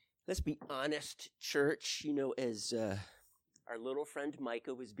Let's be honest, church. As our little friend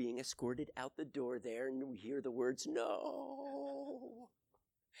Micah was being escorted out the door there, and we hear the words, "No."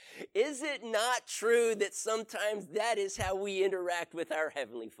 Is it not true that sometimes that is how we interact with our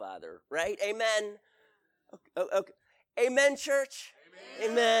Heavenly Father, right? Amen? Okay. Amen, church?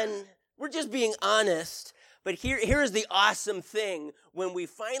 Amen. We're just being honest. But here's the awesome thing. When we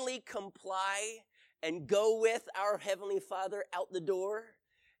finally comply and go with our Heavenly Father out the door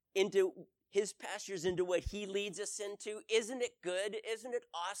into his pastures, into what he leads us into, isn't it good? Isn't it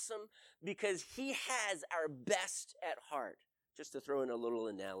awesome? Because he has our best at heart. Just to throw in a little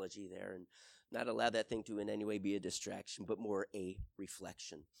analogy there and not allow that thing to in any way be a distraction, but more a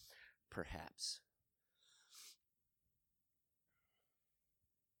reflection, perhaps.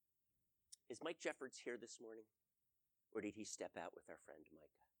 Is Mike Jeffords here this morning? Or did he step out with our friend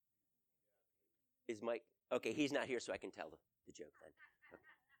Micah? Is Mike? Okay, he's not here, so I can tell the joke then. Okay.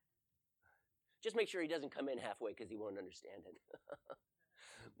 Just make sure he doesn't come in halfway because he won't understand it.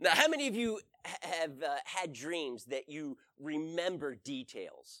 Now, how many of you have had dreams that you remember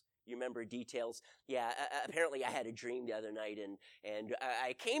details? You remember details? Yeah, apparently I had a dream the other night, and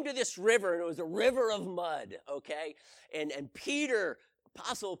I came to this river, and it was a river of mud, okay? And Peter,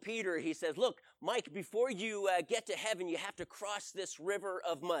 Apostle Peter, he says, look, Mike, before you get to heaven, you have to cross this river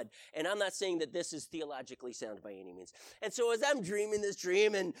of mud. And I'm not saying that this is theologically sound by any means. And so as I'm dreaming this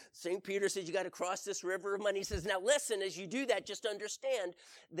dream, and St. Peter says, you got to cross this river of mud. And he says, now listen, as you do that, just understand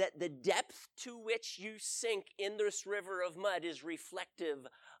that the depth to which you sink in this river of mud is reflective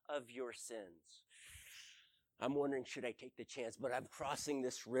of your sins. I'm wondering, should I take the chance? But I'm crossing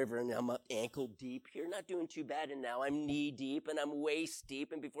this river, and I'm up ankle deep here. Not doing too bad, and now I'm knee deep, and I'm waist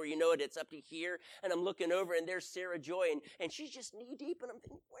deep, and before you know it, it's up to here, and I'm looking over, and there's Sarah Joy, and she's just knee deep, and I'm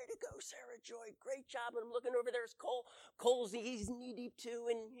thinking, way to go, Sarah Joy, great job. And I'm looking over, there's Cole. Cole's, he's knee deep too,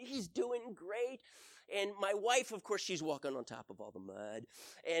 and he's doing great. And my wife, of course, she's walking on top of all the mud.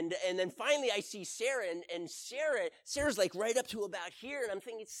 And then finally I see Sarah, and Sarah's like right up to about here, and I'm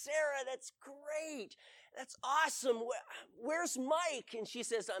thinking, Sarah, that's great. That's awesome. Where's Mike? And she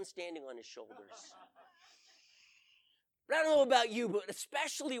says, I'm standing on his shoulders. But I don't know about you, but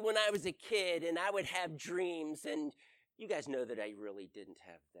especially when I was a kid and I would have dreams, and you guys know that I really didn't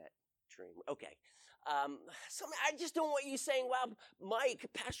have that dream. Okay. So I just don't want you saying, wow,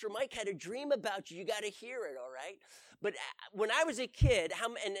 Pastor Mike had a dream about you. You got to hear it, all right? But when I was a kid, how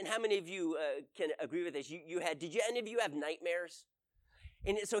many of you can agree with this? Did any of you have nightmares?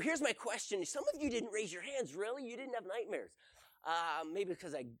 And so here's my question. Some of you didn't raise your hands. Really? You didn't have nightmares? Maybe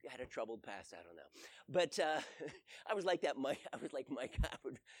because I had a troubled past. I don't know. But I was like that. I was like Mike.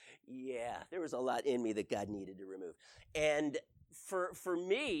 There was a lot in me that God needed to remove. And for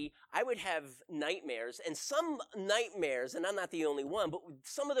me, I would have nightmares. And some nightmares, and I'm not the only one, but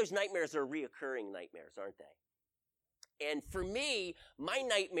some of those nightmares are reoccurring nightmares, aren't they? And for me, my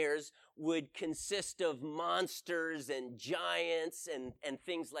nightmares would consist of monsters and giants and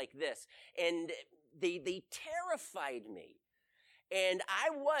things like this. And they terrified me. And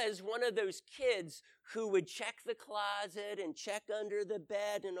I was one of those kids who would check the closet and check under the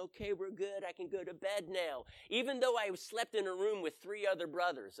bed and, okay, we're good, I can go to bed now. Even though I slept in a room with 3 other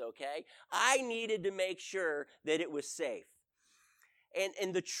brothers, okay, I needed to make sure that it was safe.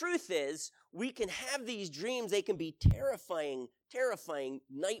 And the truth is, we can have these dreams. They can be terrifying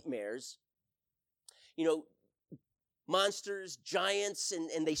nightmares. Monsters, giants,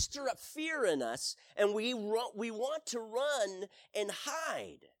 and they stir up fear in us. And we want to run and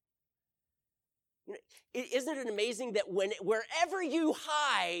hide. Isn't it amazing that wherever you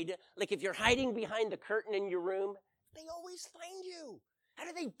hide, like if you're hiding behind the curtain in your room, they always find you. How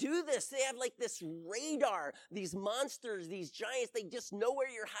do they do this? They have like this radar, these monsters, these giants, they just know where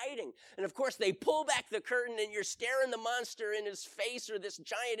you're hiding. And of course, they pull back the curtain and you're staring the monster in his face or this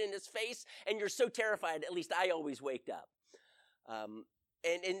giant in his face, and you're so terrified. At least I always waked up.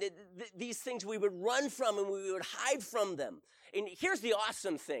 These things we would run from and we would hide from them. And here's the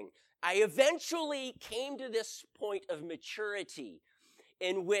awesome thing. I eventually came to this point of maturity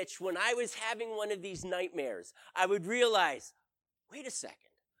in which when I was having one of these nightmares, I would realize, wait a second,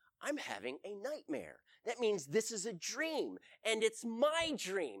 I'm having a nightmare. That means this is a dream, and it's my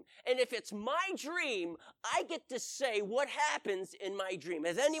dream. And if it's my dream, I get to say what happens in my dream.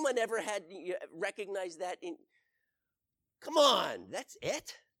 Has anyone ever recognized that? Come on, that's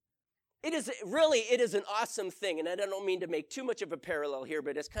it? It is an awesome thing, and I don't mean to make too much of a parallel here,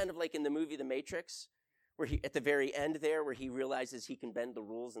 but it's kind of like in the movie The Matrix, Where he, at the very end there, where he realizes he can bend the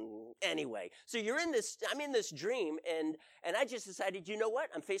rules. And anyway, so I'm in this dream, and I just decided, you know what?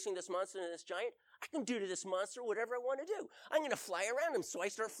 I'm facing this monster and this giant. I can do to this monster whatever I want to do. I'm going to fly around him. So I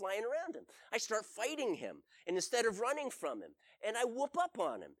start flying around him. I start fighting him. And instead of running from him, and I whoop up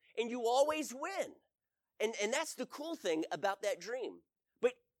on him. And you always win. And that's the cool thing about that dream.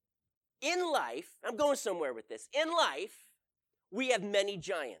 But in life, I'm going somewhere with this. In life, we have many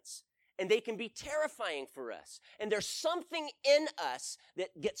giants. And they can be terrifying for us. And there's something in us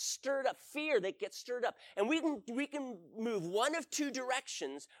that gets stirred up, fear that gets stirred up. And we can move one of two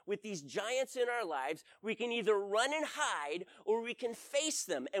directions with these giants in our lives. We can either run and hide, or we can face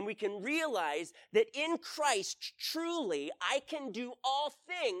them. And we can realize that in Christ, truly, I can do all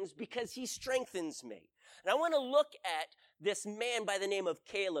things because he strengthens me. And I want to look at this man by the name of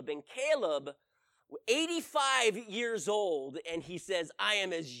Caleb. And Caleb, 85 years old, and he says, I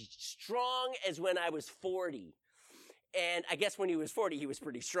am as strong as when I was 40. And I guess when he was 40, he was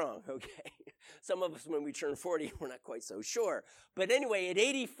pretty strong, okay? Some of us, when we turn 40, we're not quite so sure. But anyway, at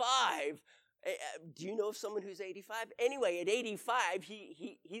 85, do you know of someone who's 85? Anyway, at 85,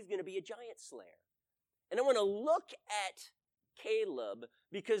 he's going to be a giant slayer. And I want to look at Caleb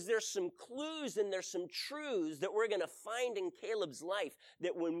because there's some clues and there's some truths that we're going to find in Caleb's life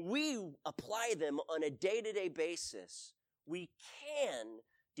that when we apply them on a day-to-day basis, we can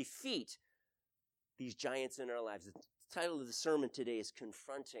defeat these giants in our lives. The title of the sermon today is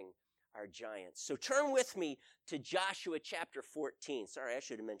Confronting Our Giants. So turn with me to Joshua chapter 14. Sorry, I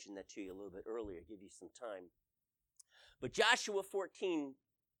should have mentioned that to you a little bit earlier, give you some time. But Joshua 14,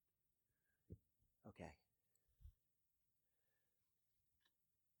 okay.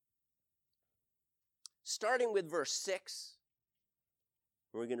 Starting with verse 6,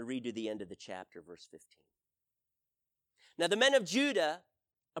 we're going to read to the end of the chapter, verse 15. Now the men of Judah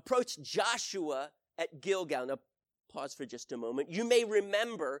approached Joshua at Gilgal. Now pause for just a moment. You may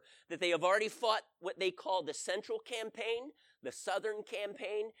remember that they have already fought what they call the central campaign, the southern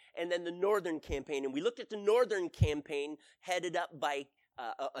campaign, and then the northern campaign. And we looked at the northern campaign headed up by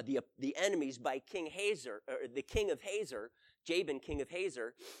the enemies by King Hazor, or the king of Hazor, Jabin, king of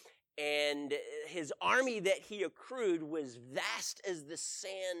Hazor. And his army that he accrued was vast as the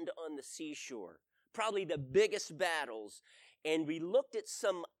sand on the seashore. Probably the biggest battles. And we looked at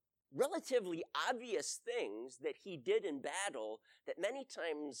some relatively obvious things that he did in battle that many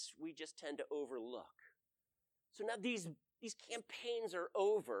times we just tend to overlook. So now these campaigns are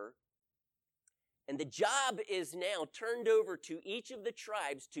over. And the job is now turned over to each of the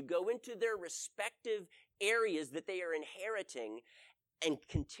tribes to go into their respective areas that they are inheriting and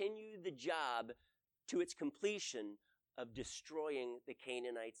continue the job to its completion of destroying the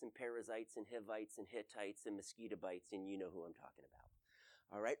Canaanites and Perizzites and Hivites and Hittites and Mosquitobites, and you know who I'm talking about.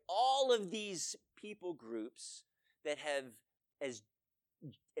 All right? All of these people groups that have, as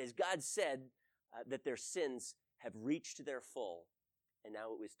God said, that their sins have reached their full, and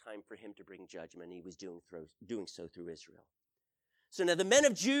now it was time for him to bring judgment. He was doing so through Israel. So now the men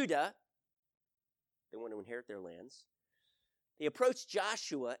of Judah, they want to inherit their lands. They approached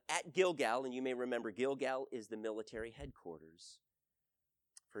Joshua at Gilgal, and you may remember Gilgal is the military headquarters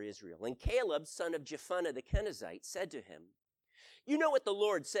for Israel. And Caleb, son of Jephunneh the Kenizzite, said to him, you know what the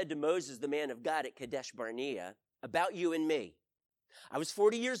Lord said to Moses, the man of God, at Kadesh Barnea, about you and me. I was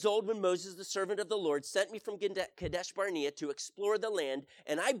 40 years old when Moses, the servant of the Lord, sent me from Kadesh Barnea to explore the land,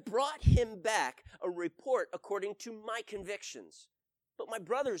 and I brought him back a report according to my convictions. But my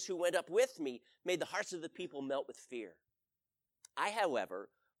brothers who went up with me made the hearts of the people melt with fear. I, however,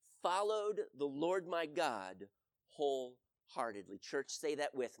 followed the Lord my God wholeheartedly. Church, say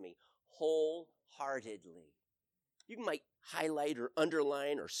that with me. Wholeheartedly. You might highlight or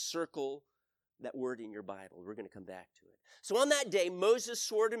underline or circle that word in your Bible. We're going to come back to it. So on that day, Moses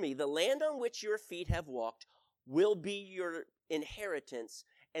swore to me, the land on which your feet have walked will be your inheritance,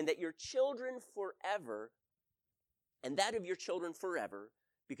 and that your children forever, and that of your children forever,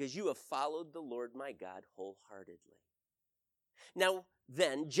 because you have followed the Lord my God wholeheartedly. Now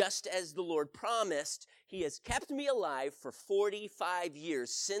then, just as the Lord promised, he has kept me alive for 45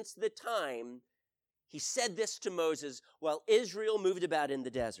 years since the time he said this to Moses while Israel moved about in the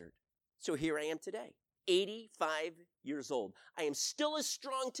desert. So here I am today, 85 years old. I am still as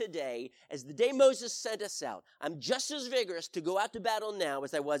strong today as the day Moses sent us out. I'm just as vigorous to go out to battle now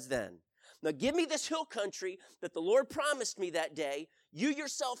as I was then. Now give me this hill country that the Lord promised me that day. You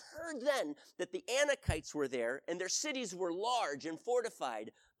yourself heard then that the Anakites were there, and their cities were large and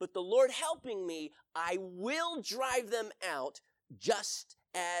fortified. But the Lord helping me, I will drive them out just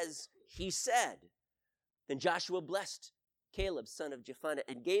as he said. Then Joshua blessed Caleb, son of Jephunneh,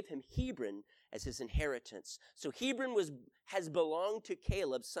 and gave him Hebron as his inheritance. So Hebron has belonged to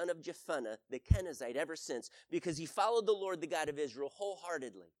Caleb, son of Jephunneh, the Kenizzite, ever since, because he followed the Lord, the God of Israel,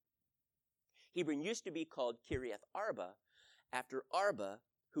 wholeheartedly. Hebron used to be called Kiriath Arba, after Arba,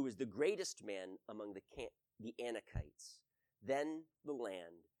 who was the greatest man among the Anakites. Then the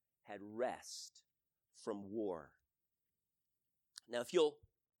land had rest from war. Now, if you'll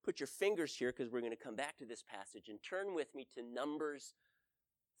put your fingers here, because we're going to come back to this passage, and turn with me to Numbers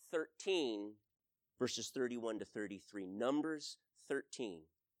 13, verses 31 to 33. Numbers 13.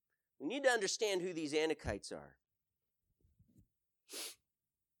 We need to understand who these Anakites are.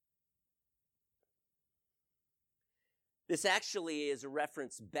 This actually is a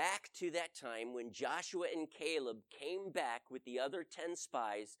reference back to that time when Joshua and Caleb came back with the other 10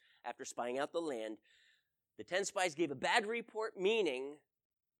 spies after spying out the land. The 10 spies gave a bad report, meaning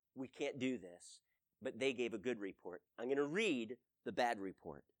we can't do this, but they gave a good report. I'm going to read the bad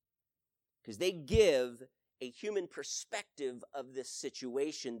report because they give a human perspective of this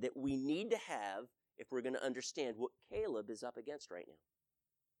situation that we need to have if we're going to understand what Caleb is up against right now.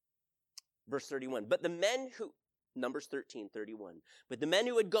 Verse 31, Numbers 13:31. But the men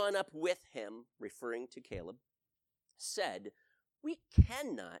who had gone up with him, referring to Caleb, said, "We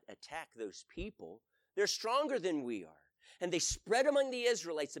cannot attack those people. They're stronger than we are." And they spread among the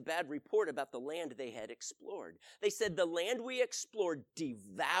Israelites a bad report about the land they had explored. They said, "The land we explored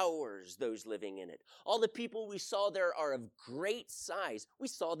devours those living in it. All the people we saw there are of great size. We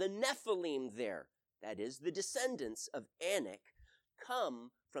saw the Nephilim there." That is, the descendants of Anak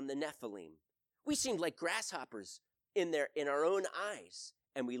come from the Nephilim. "We seemed like grasshoppers in our own eyes,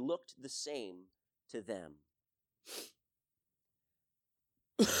 and we looked the same to them."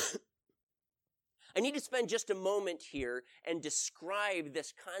 I need to spend just a moment here and describe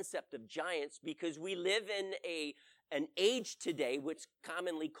this concept of giants because we live in an age today which is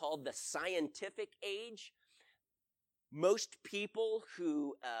commonly called the scientific age. Most people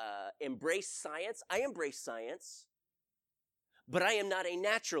who embrace science, I embrace science, but I am not a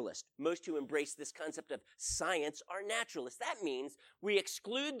naturalist. Most who embrace this concept of science are naturalists. That means we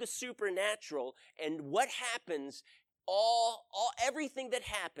exclude the supernatural, and what happens, everything that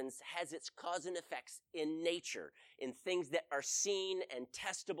happens has its cause and effects in nature, in things that are seen and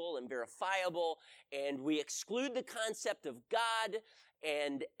testable and verifiable, and we exclude the concept of God,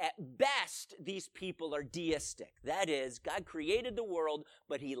 and at best, these people are deistic. That is, God created the world,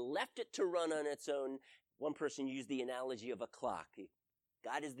 but he left it to run on its own. One person used the analogy of a clock.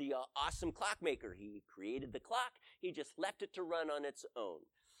 God is the awesome clockmaker. He created the clock. He just left it to run on its own.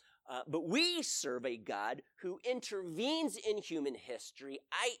 But we serve a God who intervenes in human history,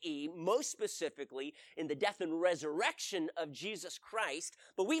 i.e., most specifically in the death and resurrection of Jesus Christ.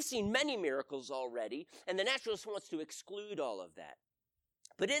 But we've seen many miracles already, and the naturalist wants to exclude all of that.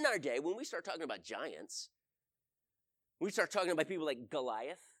 But in our day, when we start talking about giants, we start talking about people like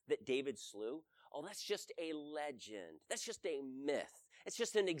Goliath that David slew. Oh, that's just a legend. That's just a myth. It's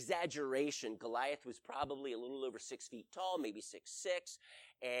just an exaggeration. Goliath was probably a little over 6 feet tall, maybe 6'6",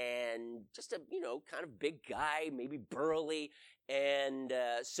 and just a, kind of big guy, maybe burly. And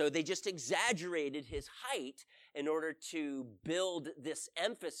so they just exaggerated his height in order to build this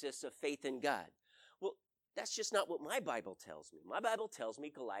emphasis of faith in God. Well, that's just not what my Bible tells me. My Bible tells me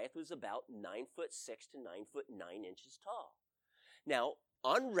Goliath was about 9'6" to 9'9" tall. Now,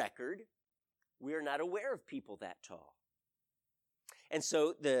 on record, we are not aware of people that tall. And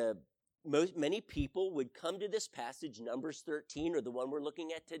so many people would come to this passage, Numbers 13, or the one we're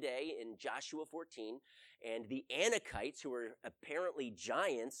looking at today in Joshua 14, and the Anakites, who are apparently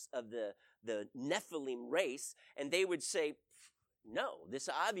giants of the Nephilim race, and they would say, no, this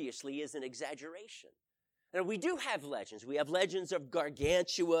obviously is an exaggeration. Now, we do have legends. We have legends of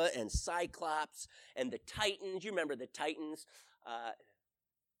Gargantua and Cyclops and the Titans. You remember the Titans?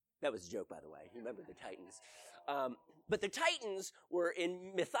 That was a joke, by the way. You remember the Titans. But the Titans were,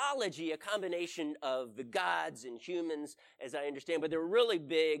 in mythology, a combination of the gods and humans, as I understand, but they were really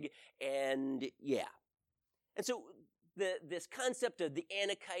big, and yeah. And so this concept of the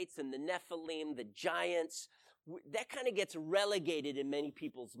Anakites and the Nephilim, the giants, that kind of gets relegated in many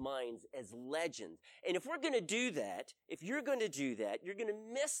people's minds as legends. And if we're going to do that, if you're going to do that, you're going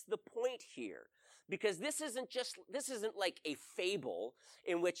to miss the point here. Because this isn't like a fable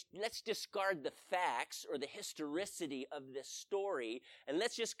in which let's discard the facts or the historicity of this story and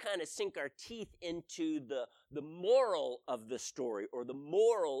let's just kind of sink our teeth into the moral of the story or the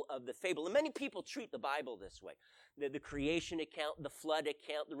moral of the fable. And many people treat the Bible this way. The creation account, the flood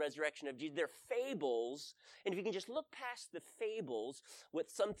account, the resurrection of Jesus, they're fables. And if you can just look past the fables,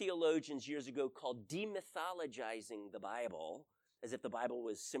 what some theologians years ago called demythologizing the Bible, as if the Bible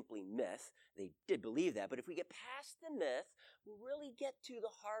was simply myth. They did believe that. But if we get past the myth, we'll really get to the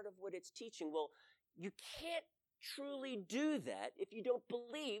heart of what it's teaching. Well, you can't truly do that if you don't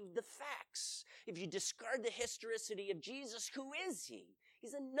believe the facts. If you discard the historicity of Jesus, who is he?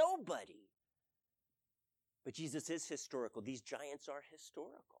 He's a nobody. But Jesus is historical. These giants are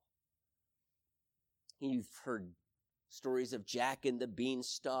historical. You've heard stories of Jack and the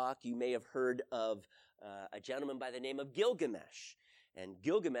Beanstalk. You may have heard of a gentleman by the name of Gilgamesh. And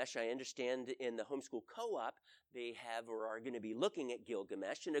Gilgamesh, I understand in the homeschool co-op, they have or are going to be looking at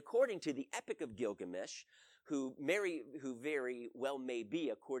Gilgamesh. And according to the Epic of Gilgamesh, who very well may be,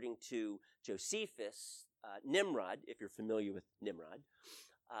 according to Josephus, Nimrod, if you're familiar with Nimrod,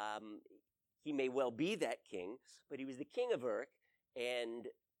 he may well be that king, but he was the king of Uruk, and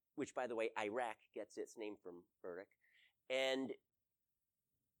which, by the way, Iraq gets its name from Uruk. And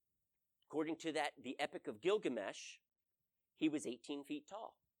according to that, the Epic of Gilgamesh, he was 18 feet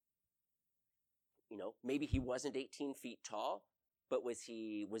tall. You know, maybe he wasn't 18 feet tall, but was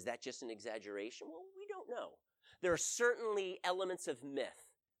that just an exaggeration? Well, we don't know. There are certainly elements of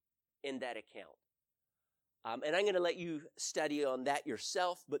myth in that account. And I'm going to let you study on that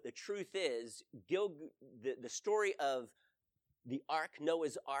yourself, but the truth is, the story of the ark,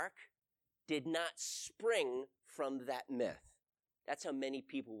 Noah's ark, did not spring from that myth. That's how many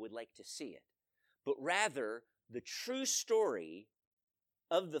people would like to see it. But rather, the true story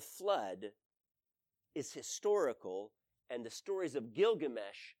of the flood is historical, and the stories of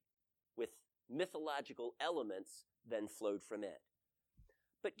Gilgamesh with mythological elements then flowed from it.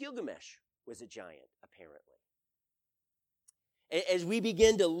 But Gilgamesh was a giant, apparently. As we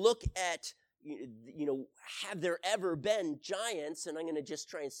begin to look at, have there ever been giants? And I'm going to just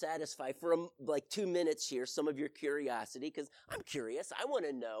try and satisfy for like 2 minutes here some of your curiosity, because I'm curious. I want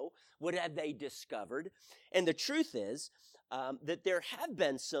to know, what have they discovered? And the truth is that there have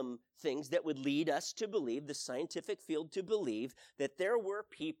been some things that would lead us to believe, the scientific field to believe, that there were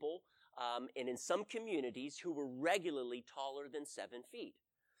people, and in some communities, who were regularly taller than 7 feet.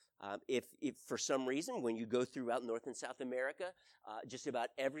 If for some reason, when you go throughout North and South America, just about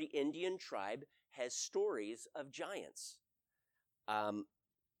every Indian tribe has stories of giants.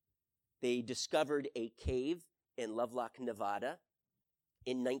 They discovered a cave in Lovelock, Nevada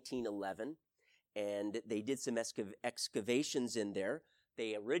in 1911, and they did some excavations in there.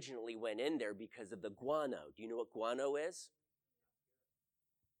 They originally went in there because of the guano. Do you know what guano is?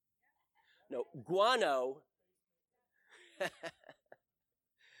 No, guano...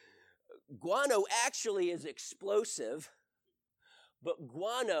 Guano actually is explosive, but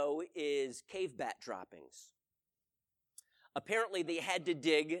guano is cave bat droppings. Apparently, they had to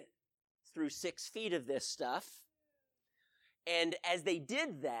dig through 6 feet of this stuff. And as they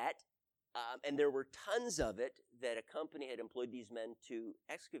did that, and there were tons of it that a company had employed these men to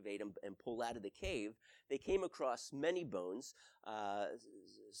excavate and pull out of the cave, they came across many bones.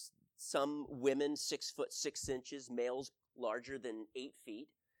 Some women 6 foot 6 inches, males larger than 8 feet.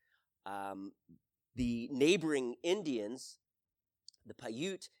 The neighboring Indians, the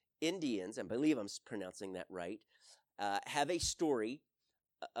Paiute Indians, I believe I'm pronouncing that right, have a story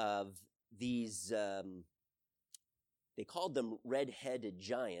of these, they called them red-headed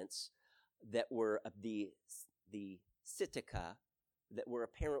giants that were of the Sitka, that were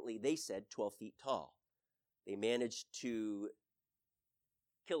apparently, they said, 12 feet tall. They managed to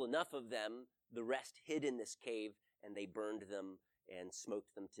kill enough of them, the rest hid in this cave, and they burned them and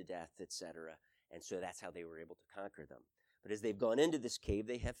smoked them to death, etc. And so that's how they were able to conquer them. But as they've gone into this cave,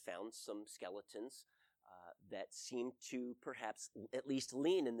 they have found some skeletons that seem to perhaps at least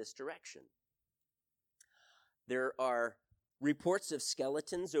lean in this direction. There are reports of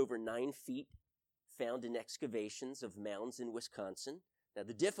skeletons over 9 feet found in excavations of mounds in Wisconsin. Now,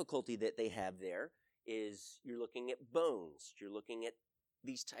 the difficulty that they have there is you're looking at bones. You're looking at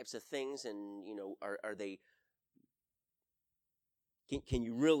these types of things, and, are they... Can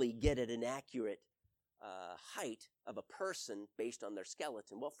you really get at an accurate height of a person based on their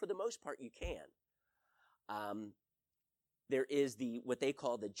skeleton? Well, for the most part, you can. There is what they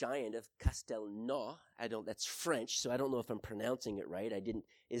call the giant of Castelnau. That's French, so I don't know if I'm pronouncing it right.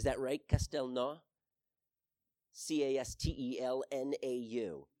 Is that right? Castelnau?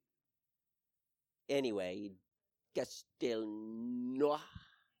 Castelnau. anyway, Castelnau.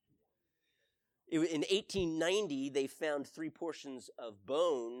 In 1890, they found 3 portions of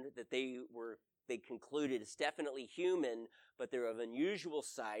bone that they concluded is definitely human, but they're of unusual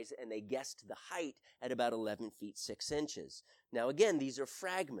size, and they guessed the height at about 11 feet 6 inches. Now, again, these are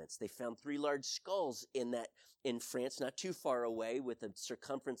fragments. They found 3 large skulls in France, not too far away, with a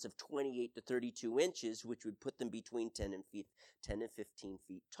circumference of 28 to 32 inches, which would put them between 10 and 15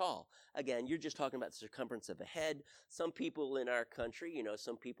 feet tall. Again, you're just talking about the circumference of a head. Some people in our country,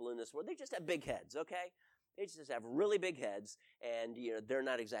 some people in this world, they just have big heads, okay? They just have really big heads, and they're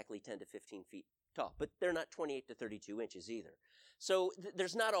not exactly 10 to 15 feet tall, but they're not 28 to 32 inches either. So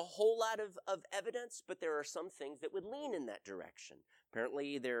there's not a whole lot of evidence, but there are some things that would lean in that direction.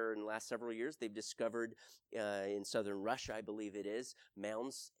 Apparently, in the last several years, they've discovered in southern Russia, I believe it is,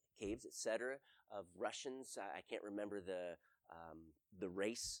 mounds, caves, etc., of Russians. I can't remember the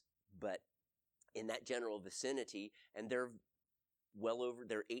race, but in that general vicinity, and they're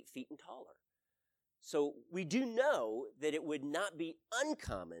 8 feet and taller. So we do know that it would not be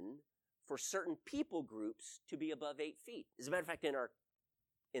uncommon for certain people groups to be above 8 feet. As a matter of fact,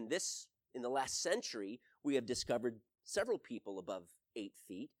 in the last century, we have discovered several people above 8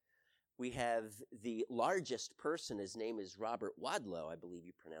 feet. We have the largest person, his name is Robert Wadlow, I believe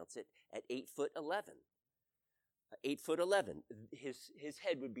you pronounce it, at 8'11". 8'11". His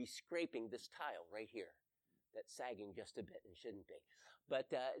head would be scraping this tile right here. That's sagging just a bit and shouldn't be.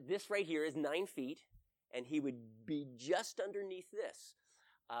 But this right here is 9 feet, and he would be just underneath this.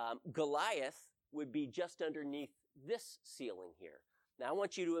 Goliath would be just underneath this ceiling here. Now, I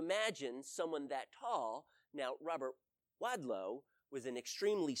want you to imagine someone that tall. Now, Robert Wadlow was an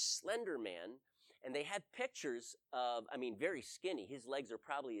extremely slender man, and they have pictures of, very skinny. His legs are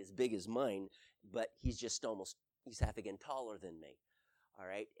probably as big as mine, but he's half again taller than me. All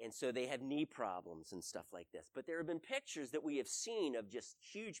right, and so they have knee problems and stuff like this. But there have been pictures that we have seen of just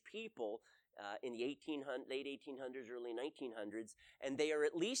huge people in the late 1800s, early 1900s, and they are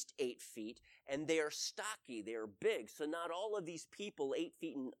at least 8 feet, and they are stocky, they are big. So not all of these people 8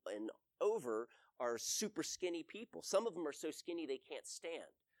 feet and over are super skinny people. Some of them are so skinny they can't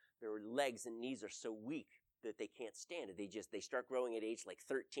stand. Their legs and knees are so weak that they can't stand it. They start growing at age like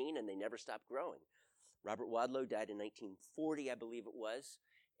 13, and they never stop growing. Robert Wadlow died in 1940, I believe it was,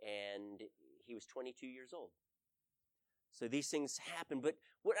 and he was 22 years old. So these things happen, but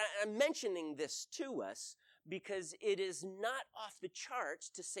I'm mentioning this to us because it is not off the charts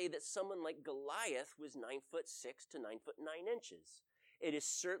to say that someone like Goliath was 9'6" to 9'9". It is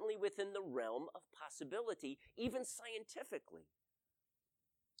certainly within the realm of possibility, even scientifically.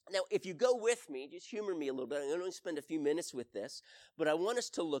 Now, if you go with me, just humor me a little bit. I'm going to only spend a few minutes with this, but I want us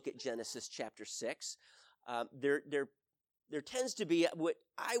to look at Genesis chapter 6. There tends to be what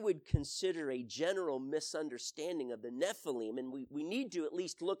I would consider a general misunderstanding of the Nephilim, and we need to at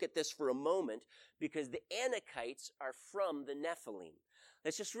least look at this for a moment because the Anakites are from the Nephilim.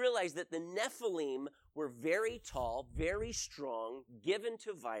 Let's just realize that the Nephilim were very tall, very strong, given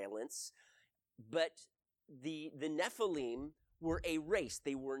to violence, but the Nephilim were a race.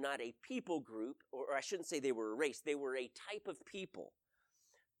 They were not a people group, or I shouldn't say they were a race. They were a type of people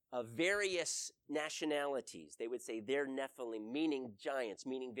of various nationalities. They would say they're Nephilim, meaning giants,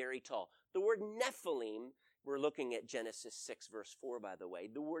 meaning very tall. The word Nephilim, we're looking at Genesis 6, verse 4, by the way.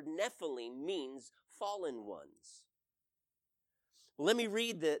 The word Nephilim means fallen ones. Well, let me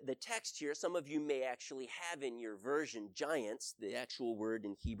read the text here. Some of you may actually have in your version giants. The actual word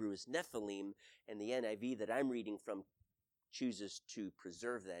in Hebrew is Nephilim, and the NIV that I'm reading from chooses to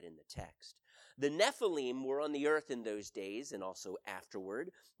preserve that in the text. The Nephilim were on the earth in those days and also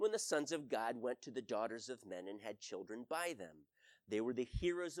afterward when the sons of God went to the daughters of men and had children by them. They were the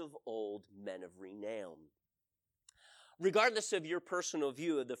heroes of old, men of renown. Regardless of your personal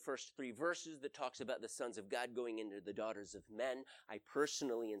view of the first 3 verses that talks about the sons of God going into the daughters of men, I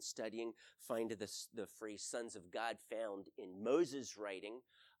personally, in studying, find the phrase sons of God found in Moses' writing,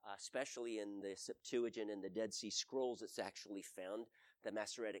 especially in the Septuagint and the Dead Sea Scrolls. It's actually found. The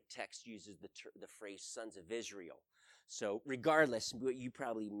Masoretic text uses the phrase sons of Israel. So regardless, you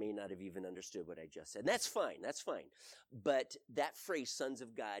probably may not have even understood what I just said. And that's fine. But that phrase, sons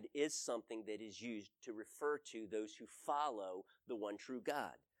of God, is something that is used to refer to those who follow the one true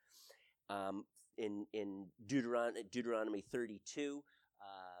God. In Deuteronomy 32,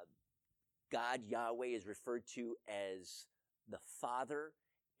 God, Yahweh, is referred to as the Father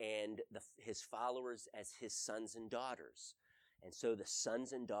and his followers as his sons and daughters. And so the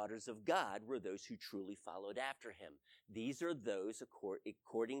sons and daughters of God were those who truly followed after him. These are those,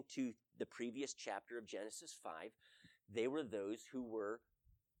 according to the previous chapter of Genesis 5, they were those who were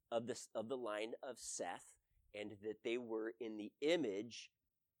of the line of Seth, and that they were in the image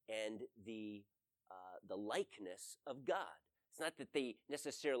and the likeness of God. It's not that they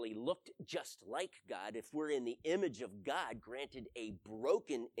necessarily looked just like God. If we're in the image of God, granted a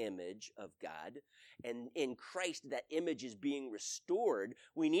broken image of God, and in Christ that image is being restored,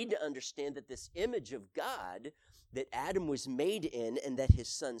 we need to understand that this image of God that Adam was made in and that his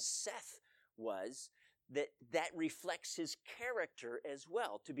son Seth was, that reflects his character as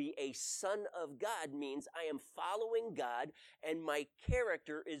well. To be a son of God means I am following God and my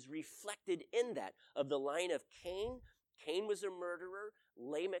character is reflected in that. Of the line of Cain, Cain was a murderer.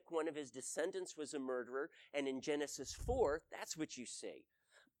 Lamech, one of his descendants, was a murderer. And in Genesis 4, that's what you see.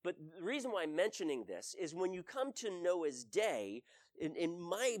 But the reason why I'm mentioning this is when you come to Noah's day, in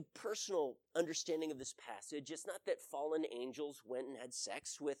my personal understanding of this passage, it's not that fallen angels went and had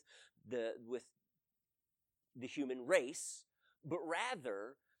sex with the human race, but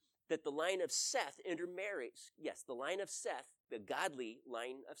rather that the line of Seth intermarries. Yes, the line of Seth, the godly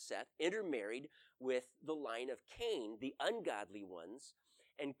line of Seth, intermarried with the line of Cain, the ungodly ones,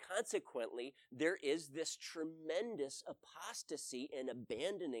 and consequently, there is this tremendous apostasy and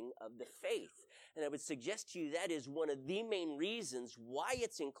abandoning of the faith. And I would suggest to you that is one of the main reasons why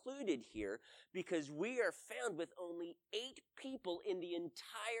it's included here, because we are found with only 8 people in the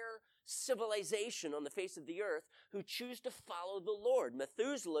entire civilization on the face of the earth who choose to follow the Lord.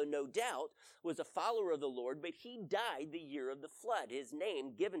 Methuselah, no doubt, was a follower of the Lord, but he died the year of the flood. His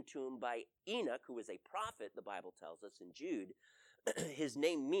name given to him by Enoch, who was a prophet, the Bible tells us in Jude, his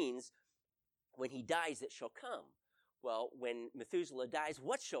name means when he dies it shall come. Well, when Methuselah dies,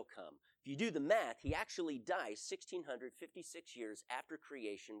 what shall come? If you do the math, he actually dies 1656 years after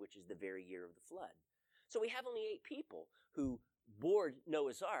creation, which is the very year of the flood. So we have only 8 people who board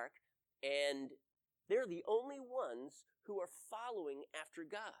Noah's Ark, and they're the only ones who are following after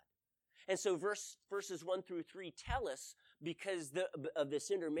God. And so verses 1 through 3 tell us, because of this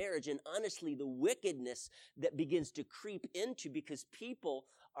intermarriage and honestly the wickedness that begins to creep into, because people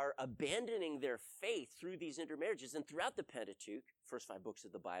are abandoning their faith through these intermarriages. And throughout the Pentateuch, first 5 books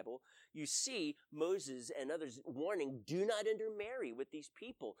of the Bible, you see Moses and others warning, do not intermarry with these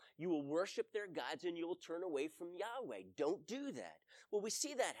people. You will worship their gods and you will turn away from Yahweh. Don't do that. Well, we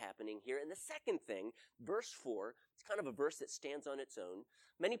see that happening here. And the second thing, verse 4, it's kind of a verse that stands on its own.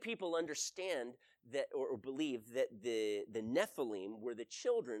 Many people understand that or believe that the Nephilim were the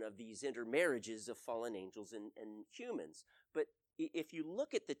children of these intermarriages of fallen angels and humans. But if you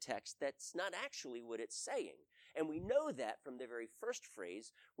look at the text, that's not actually what it's saying. And we know that from the very first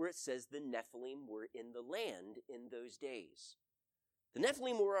phrase where it says the Nephilim were in the land in those days. The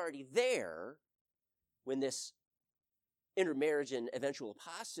Nephilim were already there when this intermarriage and eventual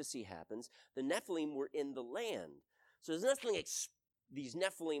apostasy happens. The Nephilim were in the land. So there's nothing these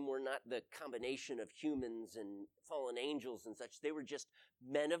Nephilim were not the combination of humans and fallen angels and such. They were just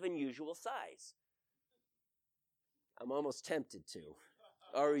men of unusual size. I'm almost tempted to.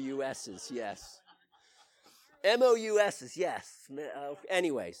 R-U-S's, yes. M-O-U-S's, yes.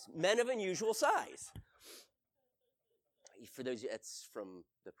 Anyways, men of unusual size. For those, it's from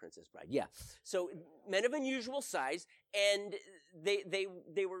The Princess Bride. Yeah. So men of unusual size, and they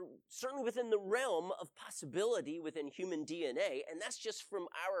were certainly within the realm of possibility within human DNA, and that's just from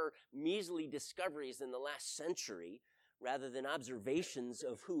our measly discoveries in the last century, rather than observations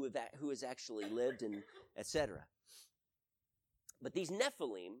of who has actually lived and etc. But these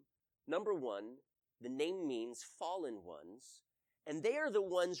Nephilim, number one, the name means fallen ones, and they are the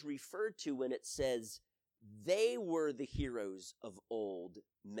ones referred to when it says they were the heroes of old,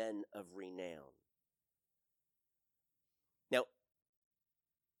 men of renown. Now,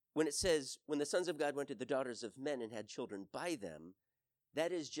 when it says, when the sons of God went to the daughters of men and had children by them,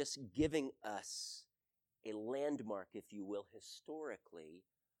 that is just giving us a landmark, if you will, historically,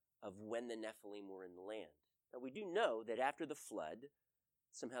 of when the Nephilim were in the land. Now, we do know that after the flood,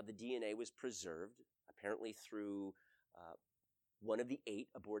 somehow the DNA was preserved, apparently through one of the 8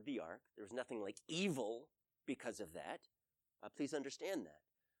 aboard the ark. There was nothing like evil because of that. Please understand that.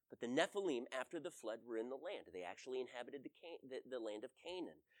 But the Nephilim, after the flood, were in the land. They actually inhabited the land of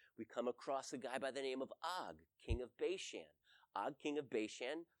Canaan. We come across a guy by the name of Og, king of Bashan. Og, king of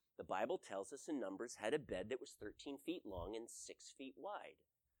Bashan, the Bible tells us in Numbers, had a bed that was 13 feet long and 6 feet wide.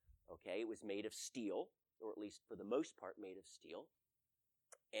 Okay, it was made of steel, or at least for the most part made of steel.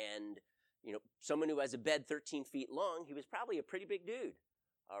 And, you know, someone who has a bed 13 feet long, he was probably a pretty big dude,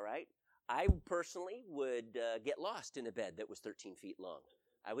 all right? I personally would get lost in a bed that was 13 feet long.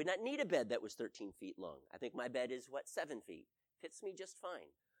 I would not need a bed that was 13 feet long. I think my bed is, 7 feet? Fits me just fine.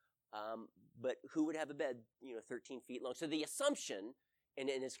 But who would have a bed, 13 feet long? So the assumption And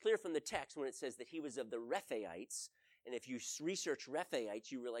it's clear from the text when it says that he was of the Rephaites. And if you research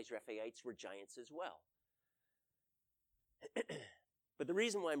Rephaites, you realize Rephaites were giants as well. But the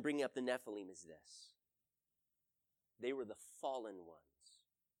reason why I'm bringing up the Nephilim is this. They were the fallen ones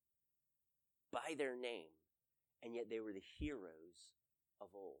by their name, and yet they were the heroes of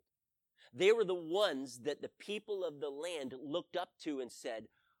old. They were the ones that the people of the land looked up to and said,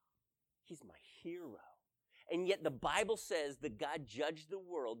 he's my hero. And yet the Bible says that God judged the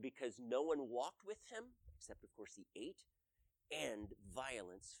world because no one walked with him, except of course he ate, and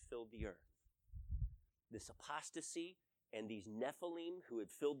violence filled the earth. This apostasy and these Nephilim who had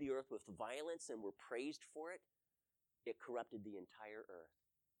filled the earth with violence and were praised for it, it corrupted the entire earth.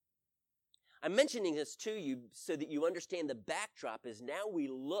 I'm mentioning this to you so that you understand the backdrop as now we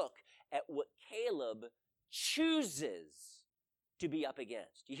look at what Caleb chooses to be up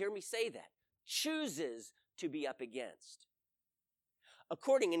against. You hear me say that? Chooses to be up against.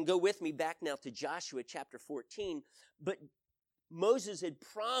 According, and go with me back now to Joshua chapter 14, but Moses had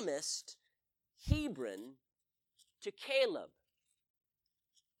promised Hebron to Caleb.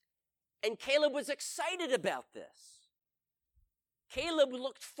 And Caleb was excited about this. Caleb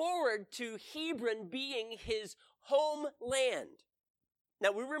looked forward to Hebron being his homeland.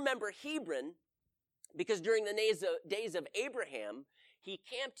 Now we remember Hebron because during the days of Abraham, he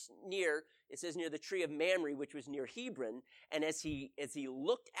camped near, it says near the tree of Mamre, which was near Hebron. And as he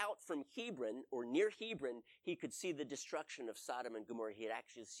looked out from Hebron, or near Hebron, he could see the destruction of Sodom and Gomorrah. He could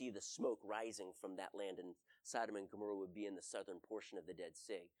actually see the smoke rising from that land, and Sodom and Gomorrah would be in the southern portion of the Dead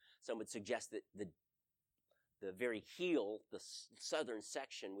Sea. Some would suggest that the very heel, the southern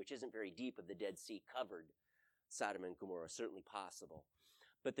section, which isn't very deep of the Dead Sea, covered Sodom and Gomorrah. Certainly possible.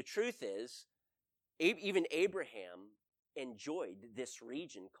 But the truth is, even Abraham enjoyed this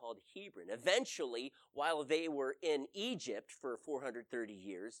region called Hebron. Eventually, while they were in Egypt for 430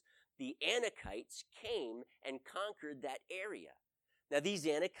 years, the Anakites came and conquered that area. Now, these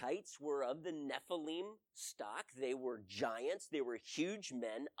Anakites were of the Nephilim stock. They were giants. They were huge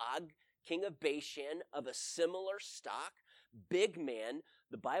men. Og, king of Bashan, of a similar stock, big man.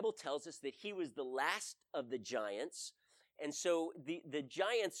 The Bible tells us that he was the last of the giants. And so the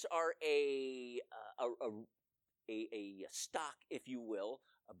giants are a stock, if you will,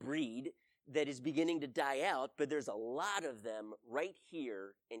 a breed that is beginning to die out, but there's a lot of them right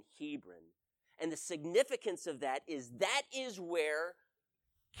here in Hebron. And the significance of that is where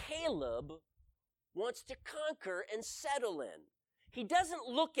Caleb wants to conquer and settle in. He doesn't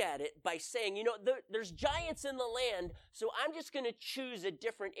look at it by saying, there's giants in the land, so I'm just going to choose a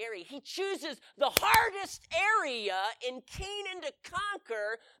different area. He chooses the hardest area in Canaan to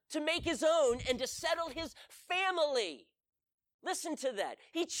conquer, to make his own, and to settle his family. Listen to that.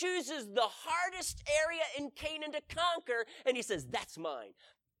 He chooses the hardest area in Canaan to conquer, and he says, that's mine.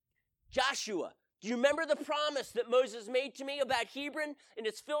 Joshua, do you remember the promise that Moses made to me about Hebron? And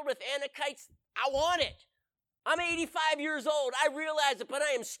it's filled with Anakites. I want it. I'm 85 years old. I realize it, but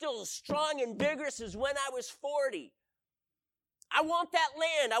I am still as strong and vigorous as when I was 40. I want that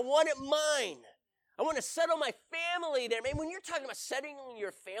land. I want it mine. I want to settle my family there. Man, when you're talking about settling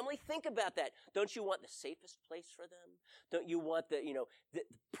your family, think about that. Don't you want the safest place for them? Don't you want the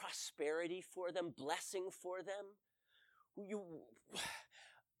prosperity for them, blessing for them?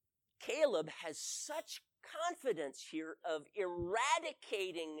 Caleb has such confidence here of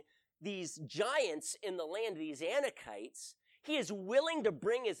eradicating these giants in the land, these Anakites. He is willing to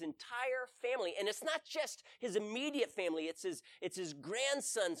bring his entire family. And it's not just his immediate family. It's his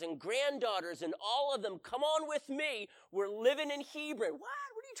grandsons and granddaughters and all of them. Come on with me. We're living in Hebron. What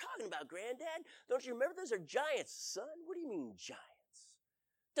are you talking about, Granddad? Don't you remember those are giants, son? What do you mean giants?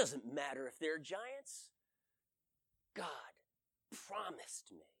 Doesn't matter if they're giants. God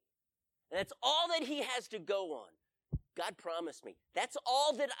promised me. And that's all that he has to go on. God promised me. That's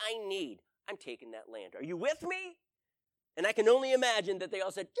all that I need. I'm taking that land. Are you with me? And I can only imagine that they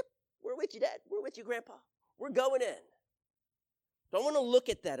all said, yep, we're with you, Dad. We're with you, Grandpa. We're going in. So I want to look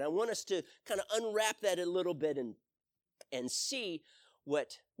at that. I want us to kind of unwrap that a little bit and see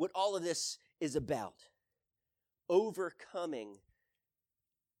what all of this is about. Overcoming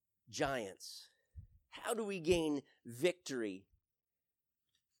giants. How do we gain victory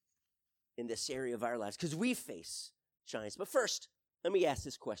in this area of our lives? Because we face giants. But first, let me ask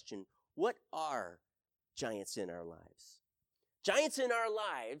this question. What are giants in our lives? Giants in our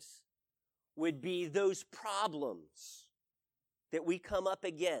lives would be those problems that we come up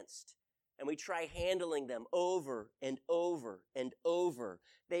against and we try handling them over and over and over.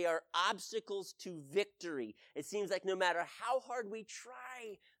 They are obstacles to victory. It seems like no matter how hard we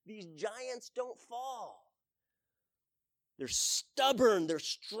try, these giants don't fall. They're stubborn, they're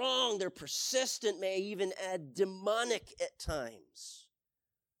strong, they're persistent, may I even add demonic at times.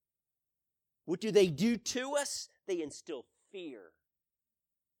 What do they do to us? They instill fear,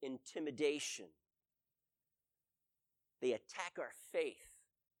 intimidation. They attack our faith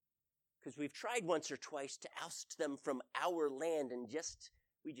because we've tried once or twice to oust them from our land and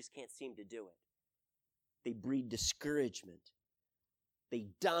we just can't seem to do it. They breed discouragement. They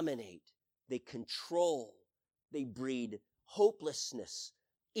dominate. They control. They breed hopelessness,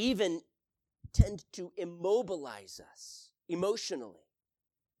 even tend to immobilize us emotionally.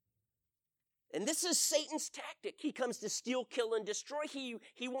 And this is Satan's tactic. He comes to steal, kill, and destroy.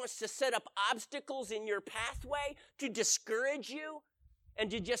 He wants to set up obstacles in your pathway to discourage you and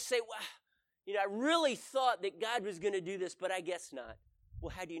to just say, well, I really thought that God was going to do this, but I guess not.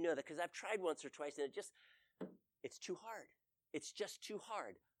 Well, how do you know that? Because I've tried once or twice, and it's too hard. It's just too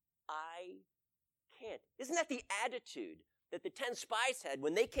hard. I can't. Isn't that the attitude that the 10 spies had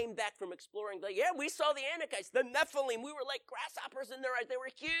when they came back from exploring? Like, yeah, we saw the Anakites, the Nephilim. We were like grasshoppers in their eyes. They were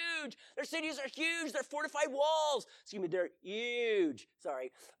huge. Their cities are huge. Their fortified walls. Excuse me, they're huge.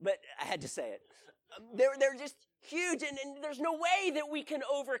 Sorry, but I had to say it. They're just huge, and there's no way that we can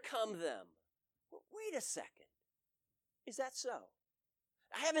overcome them. Well, wait a second. Is that so?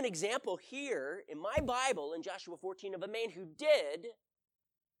 I have an example here in my Bible in Joshua 14 of a man who did,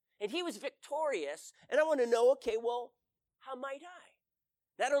 and he was victorious, and I want to know, okay, well, how might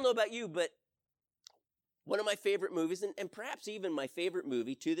I? I don't know about you, but one of my favorite movies, and perhaps even my favorite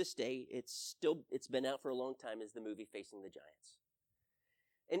movie to this day, it's been out for a long time, is the movie Facing the Giants.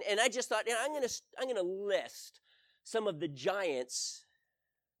 And I just thought, I'm gonna list some of the giants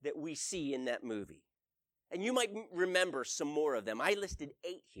that we see in that movie. And you might remember some more of them. I listed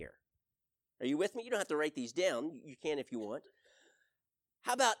 8 here. Are you with me? You don't have to write these down. You can if you want.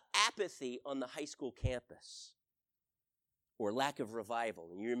 How about apathy on the high school campus? Or lack of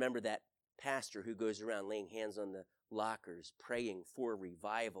revival? And you remember that pastor who goes around laying hands on the lockers, praying for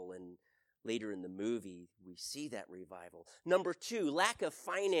revival, and later in the movie, we see that revival. Number 2, lack of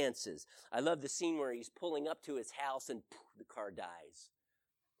finances. I love the scene where he's pulling up to his house and the car dies.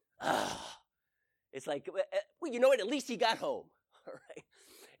 It's like, well, you know what? At least he got home, all right?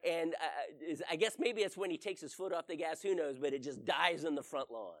 And I guess maybe it's when he takes his foot off the gas, who knows, but it just dies on the front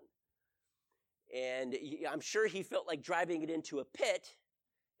lawn. And I'm sure he felt like driving it into a pit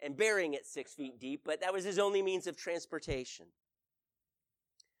and burying it 6 feet deep, but that was his only means of transportation.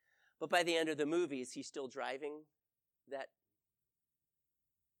 But by the end of the movie, is he still driving that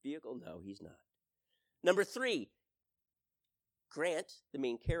vehicle? No, he's not. Number 3, Grant, the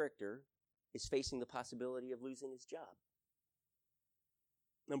main character, is facing the possibility of losing his job.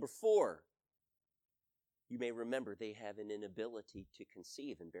 Number 4, you may remember they have an inability to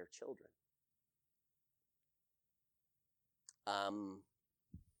conceive and bear children.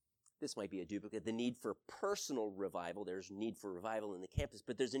 This might be a duplicate. The need for personal revival. There's a need for revival in the campus,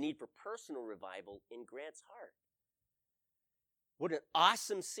 but there's a need for personal revival in Grant's heart. What an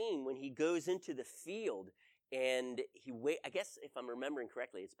awesome scene when he goes into the field and I guess if I'm remembering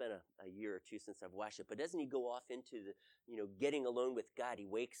correctly, it's been a year or 2 since I've watched it, but doesn't he go off into the, getting alone with God? He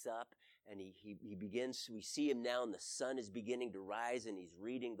wakes up and he begins, we see him now and the sun is beginning to rise and he's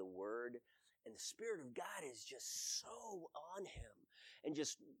reading the word and the Spirit of God is just so on him and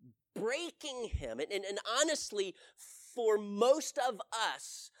just breaking him. And honestly, for most of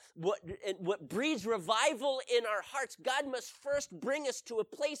us, what breeds revival in our hearts, God must first bring us to a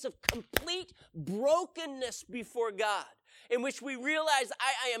place of complete brokenness before God, in which we realize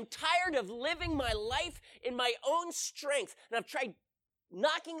I am tired of living my life in my own strength. And I've tried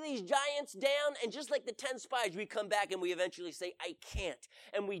knocking these giants down, and just like the 10 spies, we come back and we eventually say, I can't.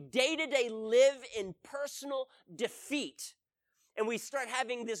 And we day-to-day live in personal defeat. And we start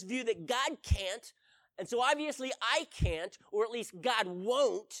having this view that God can't, and so obviously I can't, or at least God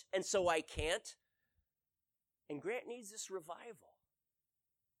won't, and so I can't. And Grant needs this revival.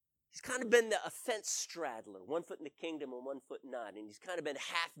 He's kind of been the offense straddler, 1 foot in the kingdom and 1 foot not, and he's kind of been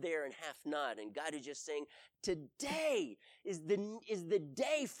half there and half not, and God is just saying, today is the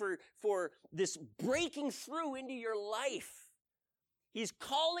day for this breaking through into your life. He's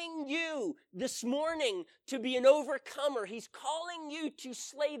calling you this morning to be an overcomer. He's calling you to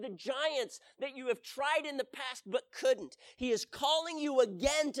slay the giants that you have tried in the past but couldn't. He is calling you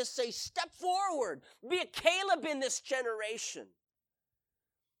again to say, step forward. Be a Caleb in this generation.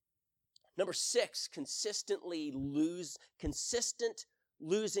 Number 6, consistent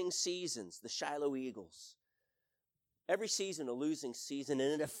losing seasons, the Shiloh Eagles. Every season a losing season,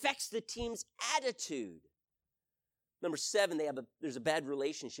 and it affects the team's attitude. Number 7, there's a bad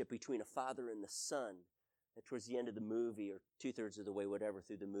relationship between a father and the son. that towards the end of the movie, or 2/3 of the way, whatever,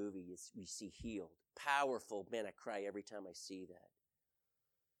 through the movie, we see healed. Powerful. Man, I cry every time I see that.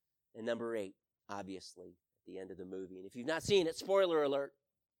 And number 8, obviously, at the end of the movie. And if you've not seen it, spoiler alert,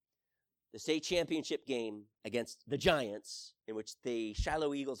 the state championship game against the Giants, in which the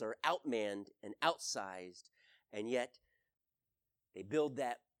Shiloh Eagles are outmanned and outsized, and yet they build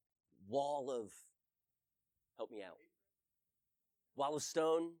that wall of, help me out, wall of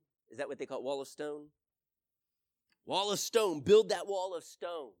stone? Is that what they call it, wall of stone? Wall of stone, build that wall of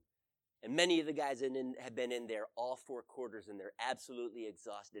stone. And many of the guys have been in there all 4 quarters, and they're absolutely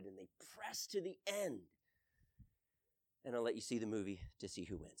exhausted, and they press to the end. And I'll let you see the movie to see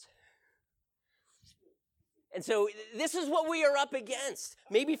who wins. And so this is what we are up against.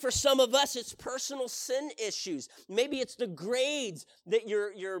 Maybe for some of us, it's personal sin issues. Maybe it's the grades that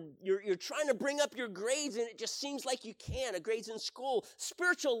you're trying to bring up your grades, and it just seems like you can't. Grades in school,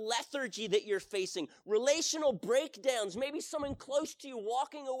 spiritual lethargy that you're facing, relational breakdowns. Maybe someone close to you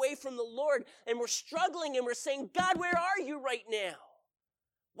walking away from the Lord, and we're struggling, and we're saying, God, where are you right now?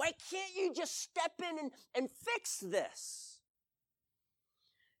 Why can't you just step in and fix this?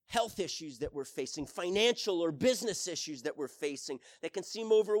 Health issues that we're facing, financial or business issues that we're facing that can seem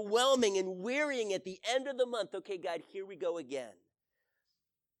overwhelming and wearying at the end of the month. Okay, God, here we go again.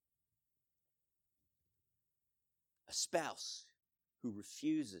 A spouse who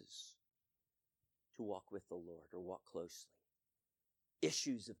refuses to walk with the Lord or walk closely.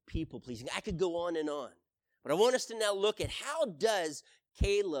 Issues of people pleasing. I could go on and on. But I want us to now look at how does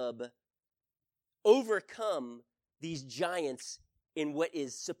Caleb overcome these giants in what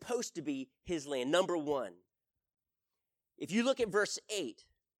is supposed to be his land. Number 1, if you look at verse 8,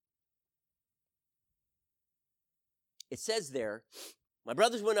 it says there, my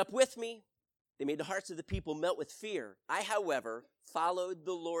brothers went up with me. They made the hearts of the people melt with fear. I, however, followed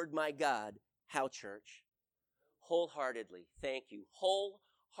the Lord my God. How, church? Wholeheartedly. Thank you.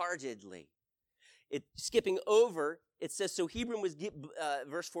 Wholeheartedly. Skipping over, it says, so Hebron was,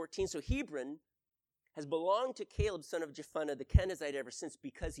 verse 14, so Hebron has belonged to Caleb, son of Jephunneh, the Kenizzite, ever since,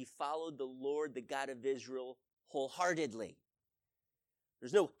 because he followed the Lord, the God of Israel, wholeheartedly.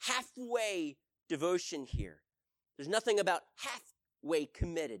 There's no halfway devotion here. There's nothing about halfway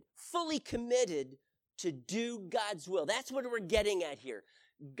committed. Fully committed to do God's will. That's what we're getting at here.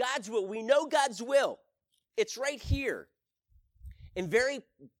 God's will. We know God's will. It's right here. In very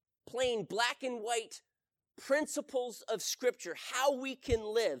plain black and white principles of Scripture, how we can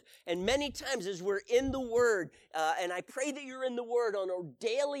live. And many times as we're in the Word, and I pray that you're in the Word on a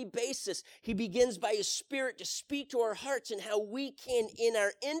daily basis, He begins by His Spirit to speak to our hearts and how we can, in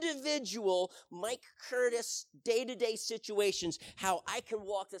our individual Mike Curtis day-to-day situations, how I can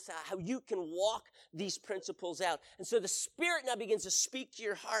walk this out, how you can walk these principles out. And so the Spirit now begins to speak to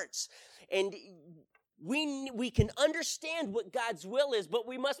your hearts. And we can understand what God's will is, but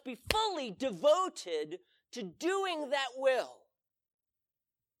we must be fully devoted to doing that will.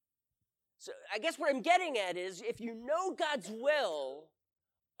 So I guess what I'm getting at is, if you know God's will,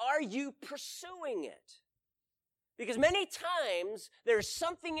 are you pursuing it? Because many times there's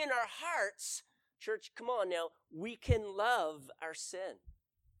something in our hearts, church, come on now, we can love our sin.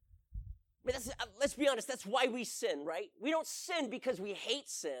 I mean, let's be honest, that's why we sin, right? We don't sin because we hate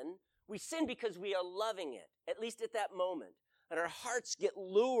sin. We sin because we are loving it, at least at that moment. And our hearts get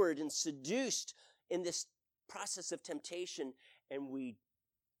lured and seduced in this process of temptation, and we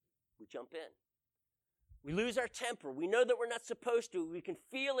jump in. We lose our temper. We know that we're not supposed to. We can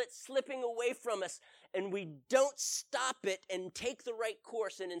feel it slipping away from us, and we don't stop it and take the right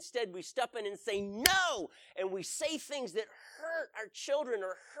course, and instead we step in and say no, and we say things that hurt our children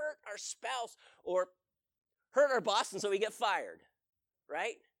or hurt our spouse or hurt our boss, and so we get fired,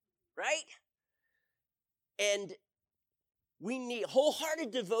 right? Right? And we need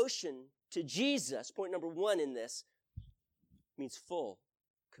wholehearted devotion to Jesus. Point number 1 in this means full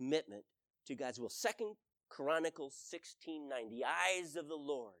commitment to God's will. 2 Chronicles 16:9. The eyes of the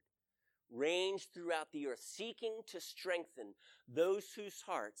Lord range throughout the earth, seeking to strengthen those whose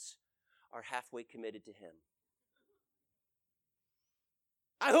hearts are halfway committed to Him.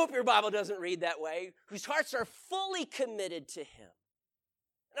 I hope your Bible doesn't read that way. Whose hearts are fully committed to Him.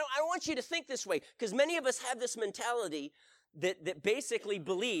 Now, I want you to think this way, because many of us have this mentality that basically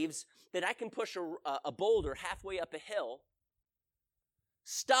believes that I can push a boulder halfway up a hill,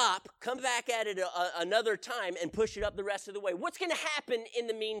 stop, come back at it another time, and push it up the rest of the way. What's going to happen in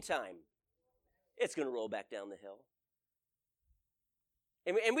the meantime? It's going to roll back down the hill.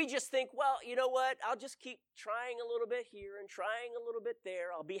 And we just think, well, you know what? I'll just keep trying a little bit here and trying a little bit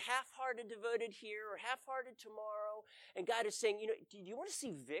there. I'll be half-hearted devoted here or half-hearted tomorrow. And God is saying, do you want to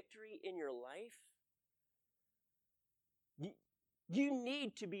see victory in your life? You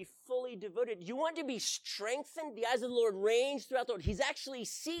need to be fully devoted. You want to be strengthened. The eyes of the Lord range throughout the world. He's actually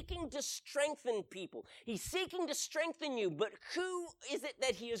seeking to strengthen people. He's seeking to strengthen you. But who is it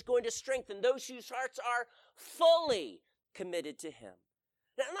that he is going to strengthen? Those whose hearts are fully committed to him.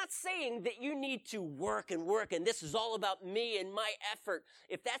 Now, I'm not saying that you need to work and this is all about me and my effort.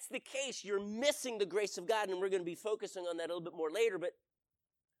 If that's the case, you're missing the grace of God, and we're going to be focusing on that a little bit more later. But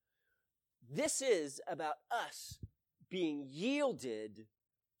this is about us being yielded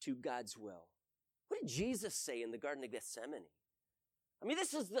to God's will. What did Jesus say in the Garden of Gethsemane? I mean,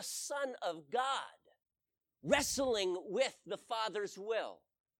 this is the Son of God wrestling with the Father's will.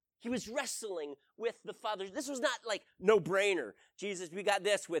 He was wrestling with the Father. This was not like no-brainer. Jesus, we got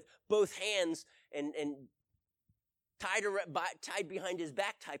this with both hands and tied behind his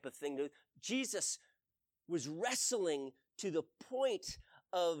back type of thing. Jesus was wrestling to the point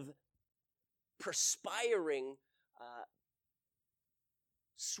of perspiring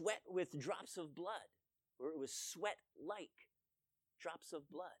sweat with drops of blood, or it was sweat like drops of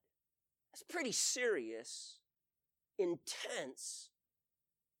blood. That's pretty serious, intense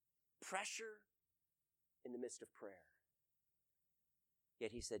pressure in the midst of prayer.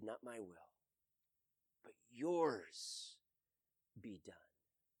 Yet he said, not my will, but yours be done.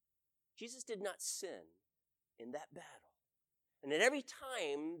 Jesus did not sin in that battle. And at every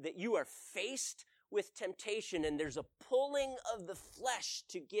time that you are faced with temptation and there's a pulling of the flesh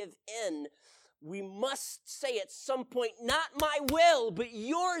to give in, we must say at some point, not my will, but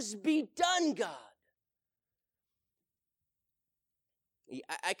yours be done, God.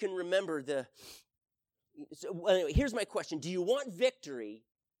 I can remember anyway, here's my question. Do you want victory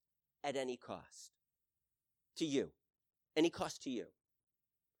at any cost? To you. Any cost to you?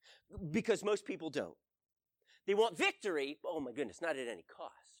 Because most people don't. They want victory, oh my goodness, not at any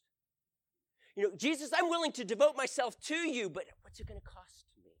cost. You know, Jesus, I'm willing to devote myself to you, but what's it going to cost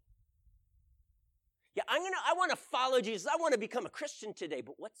me? Yeah, I want to follow Jesus. I want to become a Christian today,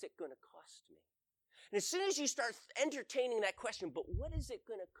 but what's it going to cost me? And as soon as you start entertaining that question, but what is it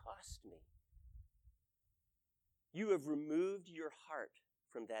going to cost me? You have removed your heart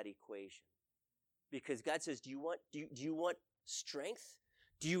from that equation. Because God says, do you want strength?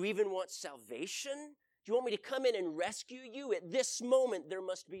 Do you even want salvation? Do you want me to come in and rescue you? At this moment, there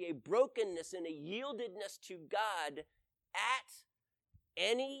must be a brokenness and a yieldedness to God at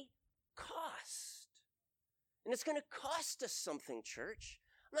any cost. And it's going to cost us something, church.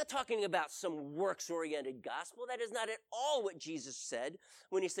 I'm not talking about some works-oriented gospel. That is not at all what Jesus said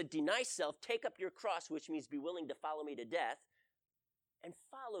when he said, deny self, take up your cross, which means be willing to follow me to death, and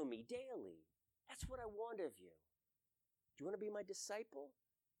follow me daily. That's what I want of you. Do you want to be my disciple?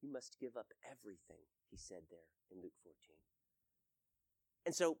 You must give up everything, he said there in Luke 14.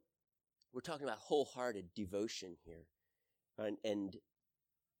 And so we're talking about wholehearted devotion here and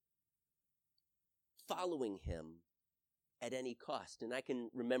following him at any cost. And I can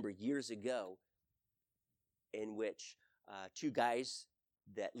remember years ago in which two guys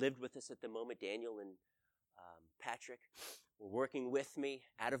that lived with us at the moment, Daniel and Patrick, were working with me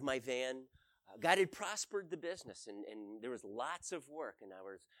out of my van. God had prospered the business, and there was lots of work. And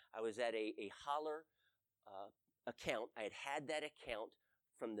I was at a Holler account. I had that account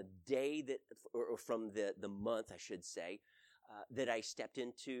from the day that, or from the month, I should say, that I stepped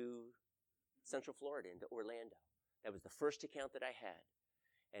into Central Florida, into Orlando. That was the first account that I had.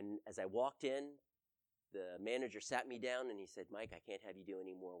 And as I walked in, the manager sat me down and he said, Mike, I can't have you do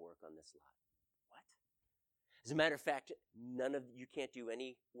any more work on this lot. What? As a matter of fact, you can't do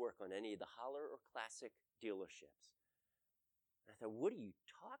any work on any of the Holler or Classic dealerships. And I thought, what are you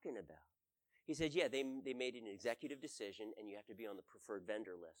talking about? He said, yeah, they made an executive decision and you have to be on the preferred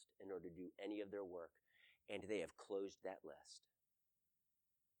vendor list in order to do any of their work. And they have closed that list.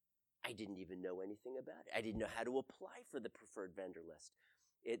 I didn't even know anything about it. I didn't know how to apply for the preferred vendor list.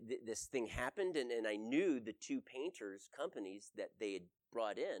 This thing happened, and I knew the two painters companies that they had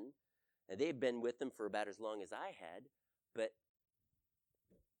brought in, and they had been with them for about as long as I had, but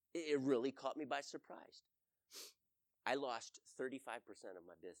it really caught me by surprise. I lost 35% of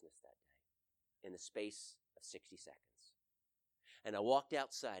my business that day in the space of 60 seconds. And I walked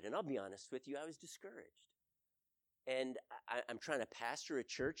outside, and I'll be honest with you, I was discouraged. And I'm trying to pastor a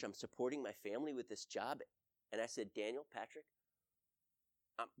church. I'm supporting my family with this job. And I said, Daniel, Patrick,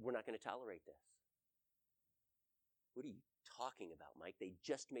 we're not going to tolerate this. What are you talking about, Mike? They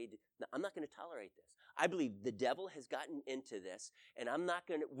just made it. No, I'm not going to tolerate this. I believe the devil has gotten into this, and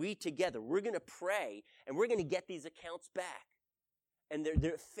we're going to pray, and we're going to get these accounts back. And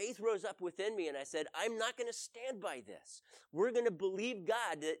their faith rose up within me, and I said, I'm not going to stand by this. We're going to believe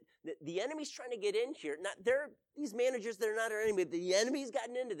God that the enemy's trying to get in here. These managers, they're not our enemy, but the enemy's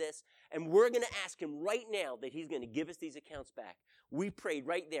gotten into this, and we're going to ask him right now that he's going to give us these accounts back. We prayed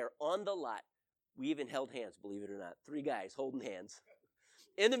right there on the lot. We even held hands, believe it or not. 3 guys holding hands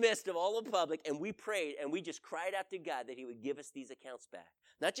in the midst of all the public, and we prayed, and we just cried out to God that he would give us these accounts back.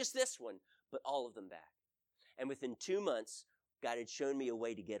 Not just this one, but all of them back. And within 2 months, God had shown me a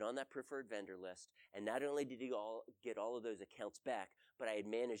way to get on that preferred vendor list. And not only did he get all of those accounts back, but I had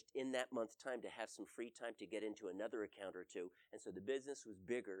managed in that month's time to have some free time to get into another account or 2. And so the business was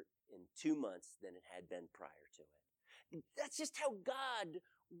bigger in 2 months than it had been prior to it. That's just how God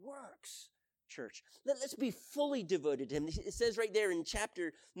works, church. Let's be fully devoted to him. It says right there in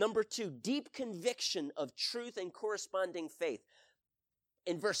chapter number 2, deep conviction of truth and corresponding faith.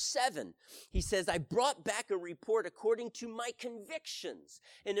 In verse 7, he says, I brought back a report according to my convictions.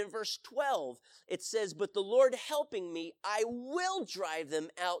 And in verse 12, it says, but the Lord helping me, I will drive them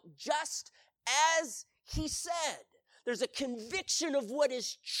out just as he said. There's a conviction of what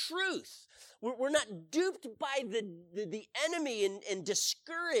is truth. We're not duped by the enemy and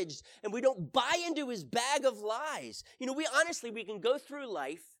discouraged, and we don't buy into his bag of lies. You know, we can go through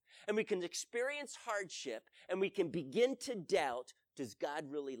life, and we can experience hardship, and we can begin to doubt, does God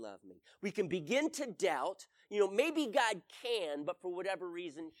really love me? We can begin to doubt, maybe God can, but for whatever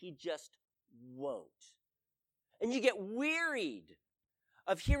reason, he just won't. And you get wearied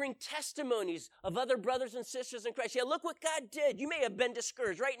of hearing testimonies of other brothers and sisters in Christ. Yeah, look what God did. You may have been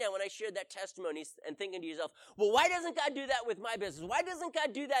discouraged right now when I shared that testimony and thinking to yourself, well, why doesn't God do that with my business? Why doesn't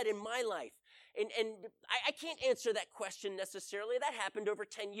God do that in my life? And I can't answer that question necessarily. That happened over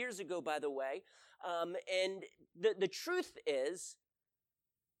 10 years ago, by the way. And the truth is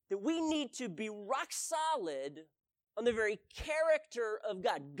that we need to be rock solid on the very character of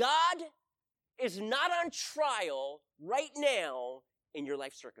God. God is not on trial right now in your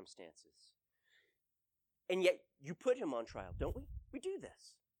life circumstances. And yet you put him on trial, don't we? We do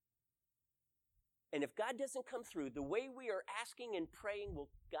this. And if God doesn't come through the way we are asking and praying, well,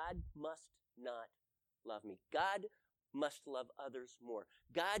 God must not love me. God must love others more.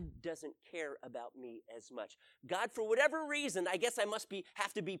 God doesn't care about me as much. God, for whatever reason, I guess I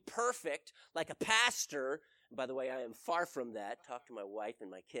have to be perfect, like a pastor. By the way, I am far from that. Talk to my wife and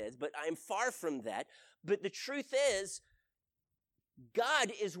my kids, but I am far from that. But the truth is,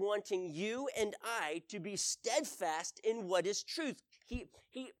 God is wanting you and I to be steadfast in what is truth.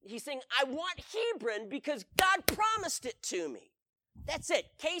 He's saying, I want Hebron because God promised it to me. That's it.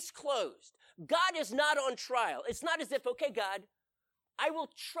 Case closed. God is not on trial. It's not as if, okay, God, I will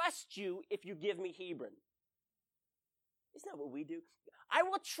trust you if you give me Hebron. Isn't that what we do? I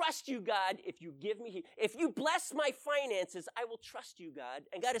will trust you, God, if you give me Hebron. If you bless my finances, I will trust you, God.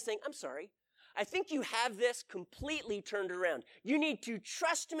 And God is saying, I'm sorry. I think you have this completely turned around. You need to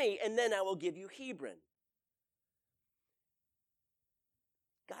trust me, and then I will give you Hebron.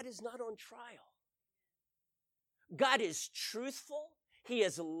 God is not on trial. God is truthful. He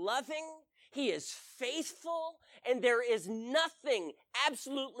is loving. He is faithful. And there is nothing,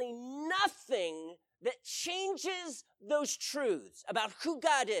 absolutely nothing, that changes those truths about who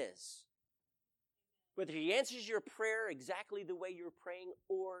God is. Whether he answers your prayer exactly the way you're praying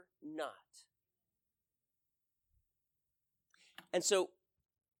or not. And so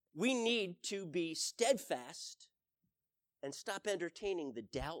we need to be steadfast and stop entertaining the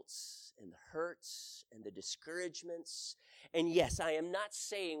doubts and the hurts and the discouragements. And yes, I am not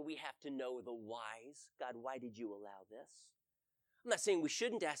saying we have to know the whys. God, why did you allow this? I'm not saying we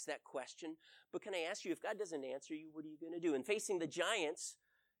shouldn't ask that question, but can I ask you, if God doesn't answer you, what are you going to do? And facing the giants,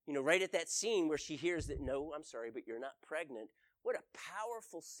 right at that scene where she hears that, no, I'm sorry, but you're not pregnant. What a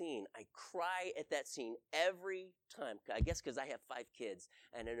powerful scene. I cry at that scene every time. I guess because I have 5 kids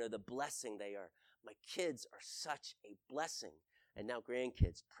and I know the blessing they are. My kids are such a blessing. And now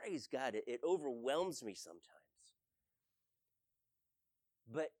grandkids. Praise God. It overwhelms me sometimes.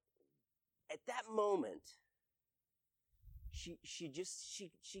 But at that moment, she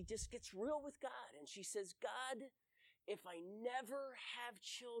just gets real with God. And she says, God, if I never have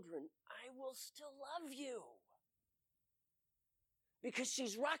children, I will still love you. Because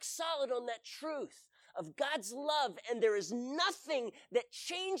she's rock solid on that truth of God's love, and there is nothing that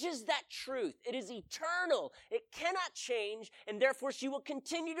changes that truth. It is eternal. It cannot change, and therefore she will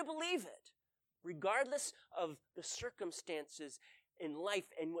continue to believe it, regardless of the circumstances in life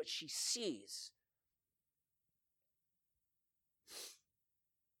and what she sees.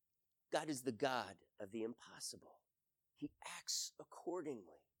 God is the God of the impossible. He acts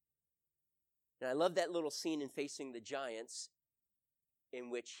accordingly. And I love that little scene in Facing the Giants. in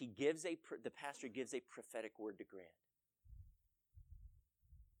which the pastor gives a prophetic word to Grant.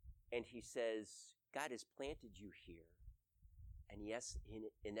 And he says, God has planted you here. And yes,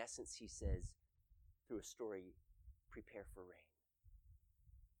 in essence, he says, through a story, prepare for rain.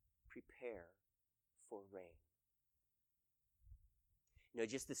 Prepare for rain.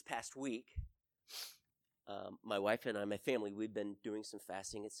 Just this past week, my wife and I, my family, we've been doing some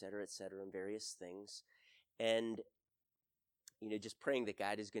fasting, et cetera, and various things. And, just praying that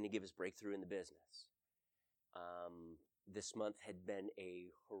God is going to give us breakthrough in the business. This month had been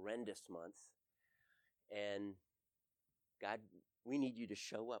a horrendous month. And God, we need you to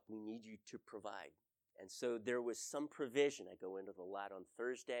show up. We need you to provide. And so there was some provision. I go into the lot on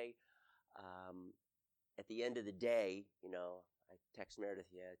Thursday. At the end of the day, I text Meredith,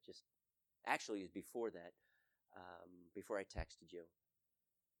 actually it was before that, before I texted you.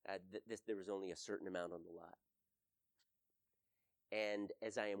 There was only a certain amount on the lot. And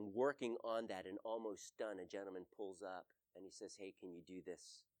as I am working on that and almost done, a gentleman pulls up and he says, hey, can you do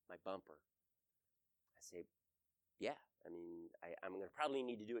this, my bumper? I say, yeah. I'm going to probably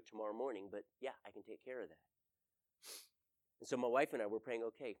need to do it tomorrow morning, but yeah, I can take care of that. And so my wife and I were praying,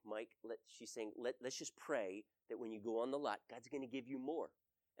 okay, Mike, she's saying, let's just pray that when you go on the lot, God's going to give you more.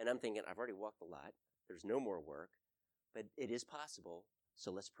 And I'm thinking, I've already walked the lot. There's no more work, but it is possible.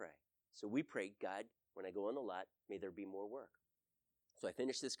 So let's pray. So we prayed, God, when I go on the lot, may there be more work. So I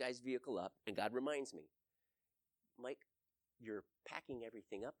finish this guy's vehicle up, and God reminds me, Mike, you're packing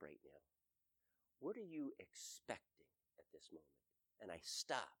everything up right now. What are you expecting at this moment? And I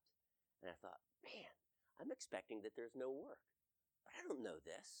stopped, and I thought, man, I'm expecting that there's no work, but I don't know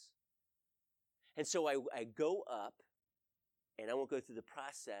this. And so I go up, and I won't go through the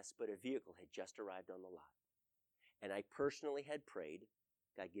process, but a vehicle had just arrived on the lot. And I personally had prayed,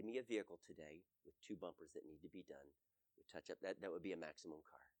 God, give me a vehicle today with 2 bumpers that need to be done. We touch up, that would be a maximum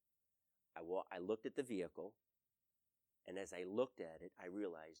car. I looked at the vehicle, and as I looked at it, I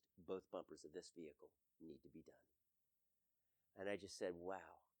realized both bumpers of this vehicle need to be done. And I just said, wow,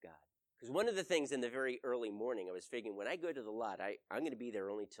 God. Because one of the things in the very early morning, I was figuring, when I go to the lot, I'm going to be there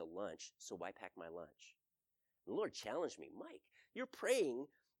only till lunch, so why pack my lunch? And the Lord challenged me, Mike, you're praying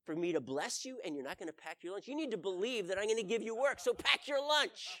for me to bless you, and you're not going to pack your lunch. You need to believe that I'm going to give you work, so pack your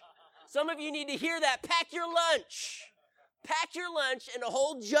lunch. Some of you need to hear that. Pack your lunch. Pack your lunch and a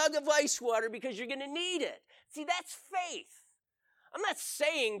whole jug of ice water because you're going to need it. See, that's faith. I'm not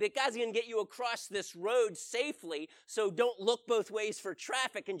saying that God's going to get you across this road safely, so don't look both ways for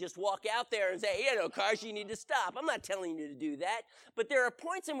traffic and just walk out there and say, cars, you need to stop. I'm not telling you to do that. But there are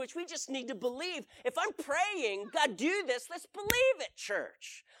points in which we just need to believe. If I'm praying, God, do this, let's believe it,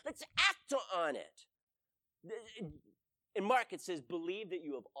 church. Let's act on it. In Mark, it says, believe that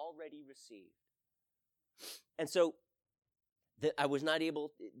you have already received. And so I was not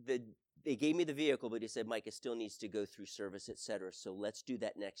able, they gave me the vehicle, but he said, Mike, it still needs to go through service, et cetera. So let's do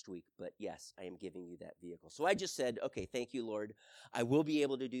that next week. But yes, I am giving you that vehicle. So I just said, okay, thank you, Lord. I will be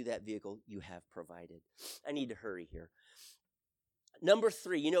able to do that vehicle you have provided. I need to hurry here. Number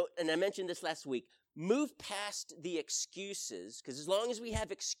 3, and I mentioned this last week, move past the excuses, because as long as we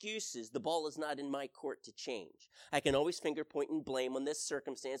have excuses, the ball is not in my court to change. I can always finger point and blame on this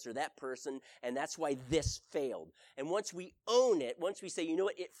circumstance or that person, and that's why this failed. And once we own it, once we say, you know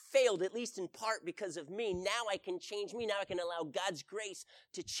what, it failed, at least in part because of me, now I can change me, now I can allow God's grace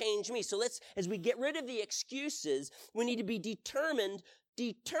to change me. So as we get rid of the excuses, we need to be determined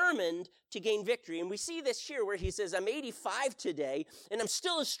to gain victory. And we see this here where he says, I'm 85 today, and I'm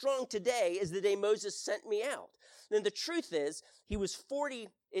still as strong today as the day Moses sent me out. And the truth is, he was 40,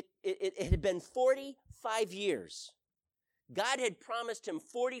 it had been 45 years. God had promised him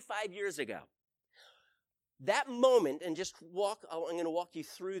 45 years ago. That moment, and I'm going to walk you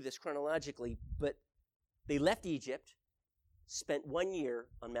through this chronologically, but they left Egypt, spent 1 year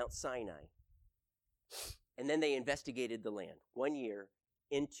on Mount Sinai, and then they investigated the land. 1 year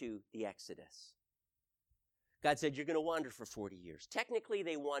into the Exodus. God said, you're going to wander for 40 years. Technically,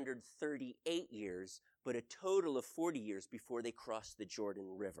 they wandered 38 years, but a total of 40 years before they crossed the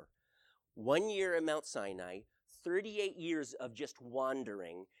Jordan River. 1 year at Mount Sinai, 38 years of just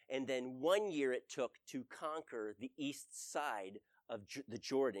wandering, and then 1 year it took to conquer the east side of the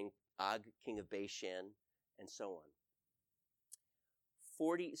Jordan, Og, king of Bashan, and so on.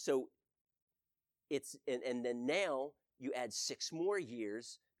 40, so it's, and then now, you add 6 more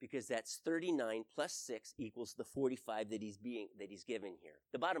years because that's 39 plus 6 equals the 45 that he's given here.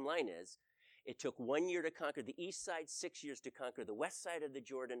 The bottom line is, it took 1 year to conquer the east side, 6 years to conquer the west side of the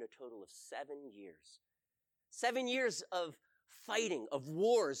Jordan, a total of 7 years. 7 years of fighting, of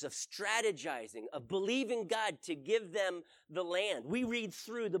wars, of strategizing, of believing God to give them the land. We read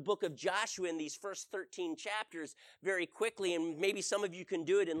through the book of Joshua in these first 13 chapters very quickly, and maybe some of you can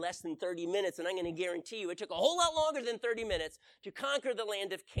do it in less than 30 minutes, and I'm going to guarantee you it took a whole lot longer than 30 minutes to conquer the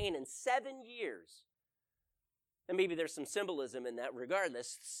land of Canaan. 7 years. And maybe there's some symbolism in that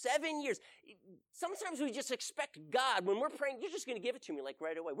regardless. 7 years. Sometimes we just expect God, when we're praying, you're just going to give it to me like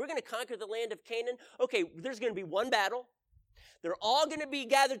right away. We're going to conquer the land of Canaan. Okay, there's going to be one battle. They're all going to be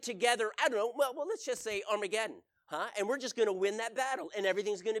gathered together. I don't know. Well, let's just say Armageddon. And we're just going to win that battle, and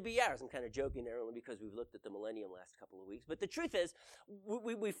everything's going to be ours. I'm kind of joking there only because we've looked at the millennium last couple of weeks. But the truth is,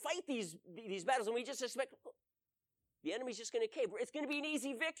 we fight these battles, and we just expect the enemy's just going to cave. It's going to be an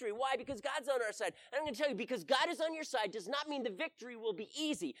easy victory. Why? Because God's on our side. And I'm going to tell you, because God is on your side does not mean the victory will be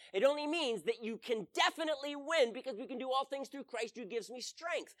easy. It only means that you can definitely win because we can do all things through Christ who gives me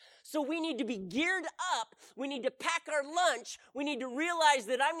strength. So we need to be geared up. We need to pack our lunch. We need to realize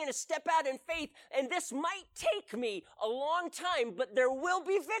that I'm going to step out in faith, and this might take me a long time, but there will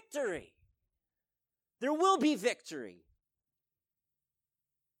be victory. There will be victory.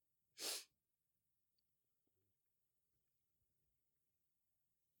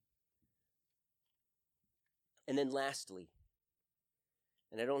 And then lastly,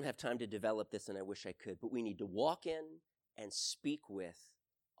 and I don't have time to develop this, and I wish I could, but we need to walk in and speak with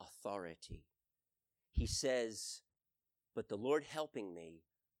authority. He says, but the Lord helping me,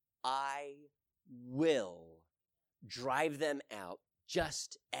 I will drive them out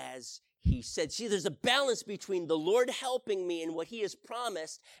just as he said. See, there's a balance between the Lord helping me and what he has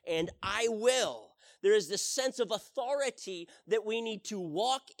promised, and I will. There is this sense of authority that we need to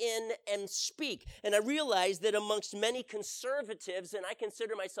walk in and speak. And I realize that amongst many conservatives, and I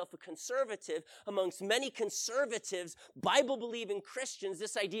consider myself a conservative, amongst many conservatives, Bible-believing Christians,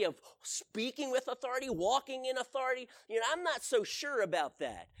 this idea of speaking with authority, walking in authority, I'm not so sure about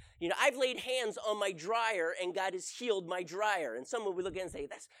that. I've laid hands on my dryer and God has healed my dryer. And someone would look at it and say,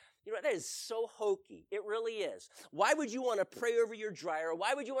 that is so hokey. It really is. Why would you want to pray over your dryer?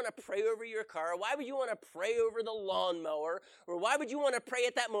 Why would you want to pray over your car? Why would you want to pray over the lawnmower? Or why would you want to pray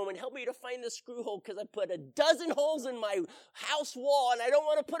at that moment, help me to find the screw hole because I put a dozen holes in my house wall and I don't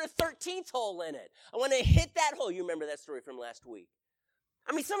want to put a 13th hole in it. I want to hit that hole. You remember that story from last week.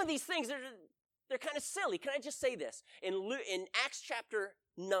 I mean, some of these things, they're kind of silly. Can I just say this? In Acts chapter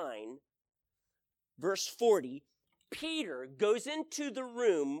 9, verse 40, Peter goes into the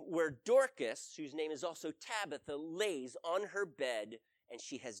room where Dorcas, whose name is also Tabitha, lays on her bed and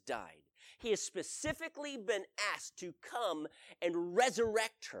she has died. He has specifically been asked to come and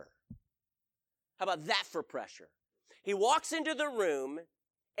resurrect her. How about that for pressure? He walks into the room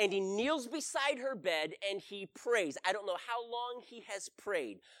and he kneels beside her bed and he prays. I don't know how long he has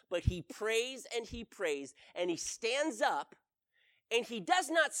prayed, but he prays and he prays and he stands up and he does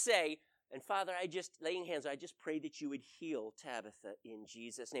not say, and Father, laying hands, I just pray that you would heal Tabitha in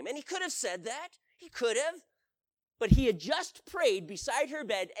Jesus' name. And he could have said that. He could have. But he had just prayed beside her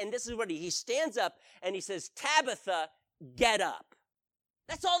bed, and this is what he stands up and he says, Tabitha, get up.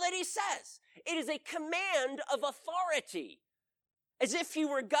 That's all that he says. It is a command of authority, as if he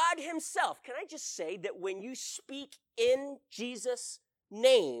were God himself. Can I just say that when you speak in Jesus'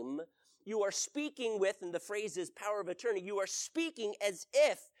 name, you are speaking with, and the phrase is power of attorney, you are speaking as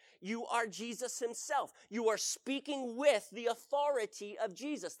if you are Jesus himself. You are speaking with the authority of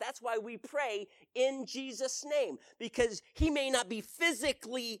Jesus. That's why we pray in Jesus' name, because he may not be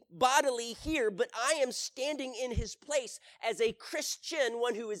physically, bodily here, but I am standing in his place as a Christian,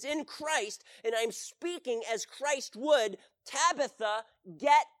 one who is in Christ, and I'm speaking as Christ would. Tabitha,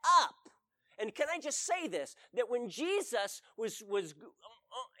 get up. And can I just say this, that when Jesus was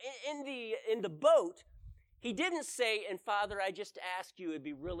in the boat, he didn't say, and Father, I just ask you, it'd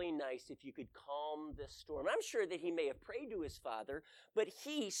be really nice if you could calm this storm. I'm sure that he may have prayed to his Father, but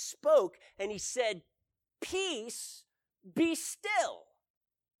he spoke and he said, peace, be still.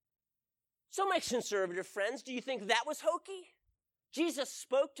 So my conservative friends, do you think that was hokey? Jesus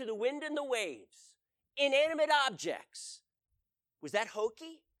spoke to the wind and the waves, inanimate objects. Was that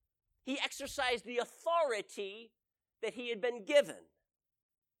hokey? He exercised the authority that he had been given.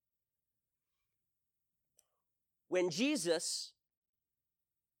 When Jesus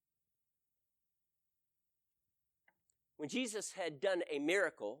had done a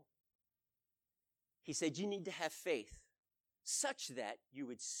miracle, he said, you need to have faith such that you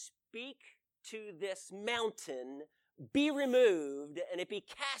would speak to this mountain, be removed, and it be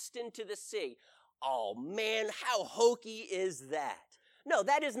cast into the sea. Oh man, how hokey is that? No,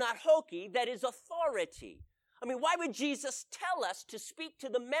 that is not hokey, that is authority. I mean, why would Jesus tell us to speak to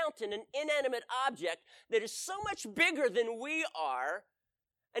the mountain, an inanimate object that is so much bigger than we are?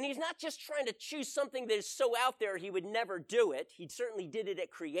 And he's not just trying to choose something that is so out there he would never do it. He certainly did it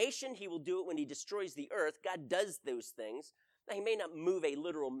at creation. He will do it when he destroys the earth. God does those things. Now, he may not move a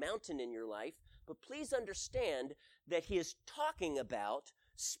literal mountain in your life, but please understand that he is talking about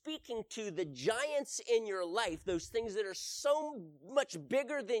speaking to the giants in your life, those things that are so much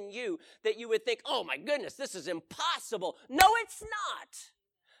bigger than you that you would think, oh my goodness, this is impossible. No, it's not.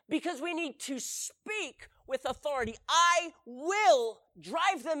 Because we need to speak with authority. I will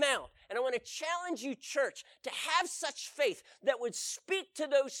drive them out. And I want to challenge you, church, to have such faith that would speak to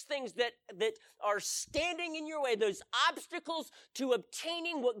those things that are standing in your way, those obstacles to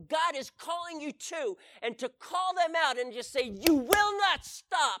obtaining what God is calling you to, and to call them out and just say, you will not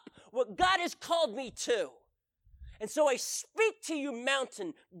stop what God has called me to. And so I speak to you,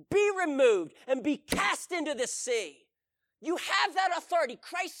 mountain, be removed and be cast into the sea. You have that authority.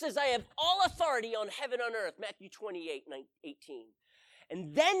 Christ says, I have all authority on heaven and on earth, Matthew 28:18.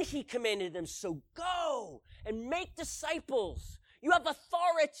 And then he commanded them, so go and make disciples. You have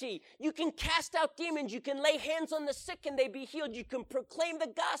authority. You can cast out demons. You can lay hands on the sick and they be healed. You can proclaim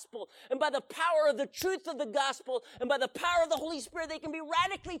the gospel. And by the power of the truth of the gospel and by the power of the Holy Spirit, they can be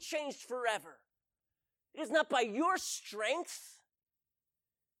radically changed forever. It is not by your strength.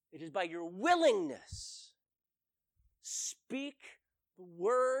 It is by your willingness. Speak the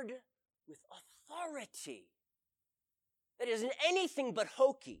word with authority. That isn't anything but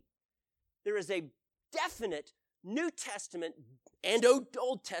hokey. There is a definite New Testament and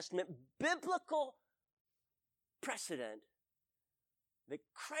Old Testament biblical precedent that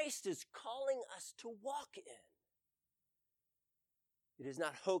Christ is calling us to walk in. It is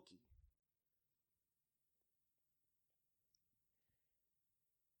not hokey.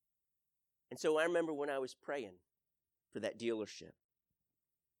 And so I remember when I was praying for that dealership,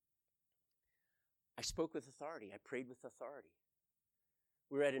 I spoke with authority. I prayed with authority.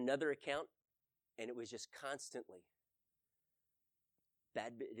 We were at another account, and it was just constantly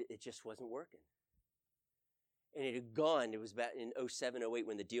bad. It just wasn't working. And it had gone. It was about in 07, 08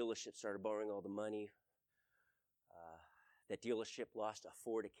 when the dealership started borrowing all the money. That dealership lost a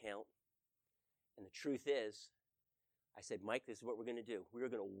Ford account. And the truth is, I said, Mike, this is what we're going to do. We're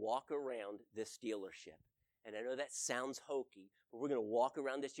going to walk around this dealership. And I know that sounds hokey, but we're going to walk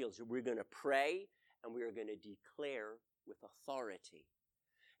around this dealership. We're going to pray, and we are going to declare with authority.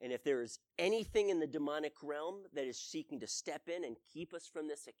 And if there is anything in the demonic realm that is seeking to step in and keep us from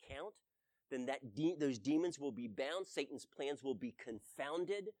this account, then those demons will be bound. Satan's plans will be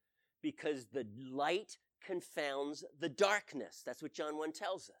confounded because the light confounds the darkness. That's what John 1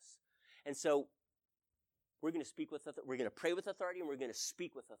 tells us. And so we're going to speak with authority. We're going to pray with authority, and we're going to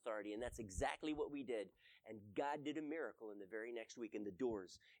speak with authority. And that's exactly what we did. And God did a miracle in the very next week. And it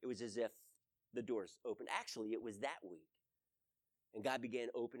was as if the doors opened. Actually, it was that week. And God began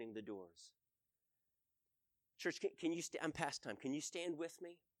opening the doors. Church, can you I'm past time. Can you stand with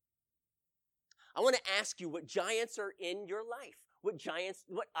me? I want to ask you what giants are in your life.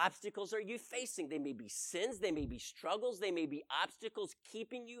 What obstacles are you facing? They may be sins, they may be struggles, they may be obstacles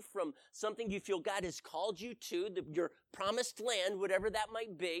keeping you from something you feel God has called you to, your promised land, whatever that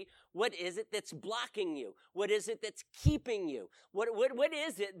might be. What is it that's blocking you? What is it that's keeping you? What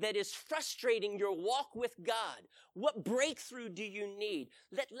is it that is frustrating your walk with God? What breakthrough do you need?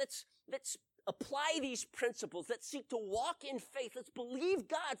 Let's apply these principles. Let's seek to walk in faith. Let's believe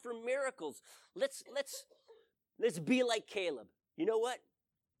God for miracles. Let's be like Caleb. You know what?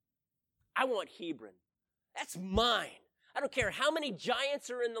 I want Hebron. That's mine. I don't care how many giants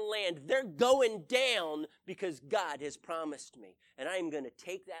are in the land. They're going down because God has promised me. And I'm going to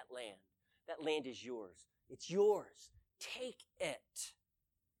take that land. That land is yours. It's yours. Take it.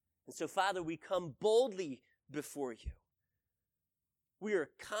 And so, Father, we come boldly before you. We are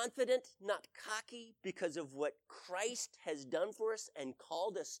confident, not cocky, because of what Christ has done for us and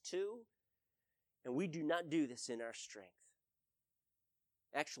called us to. And we do not do this in our strength.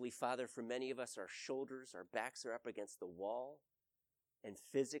 Actually, Father, for many of us, our shoulders, our backs are up against the wall. And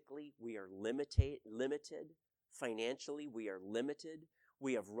physically, we are limited. Financially, we are limited.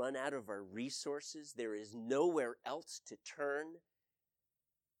 We have run out of our resources. There is nowhere else to turn.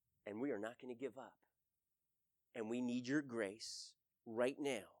 And we are not going to give up. And we need your grace right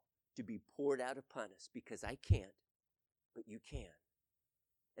now to be poured out upon us, because I can't, but you can.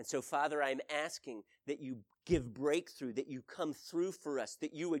 And so, Father, I'm asking that you give breakthrough, that you come through for us,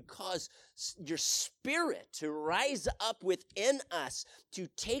 that you would cause your Spirit to rise up within us, to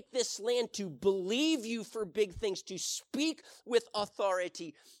take this land, to believe you for big things, to speak with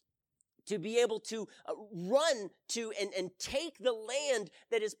authority, to be able to run to and take the land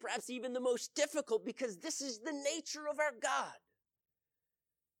that is perhaps even the most difficult, because this is the nature of our God.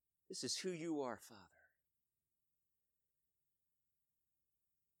 This is who you are, Father.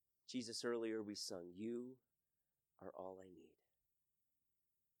 Jesus, earlier we sung, you are all I need.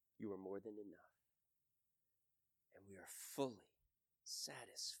 You are more than enough. And we are fully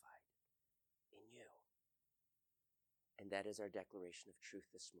satisfied in you. And that is our declaration of truth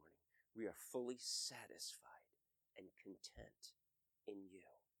this morning. We are fully satisfied and content in you.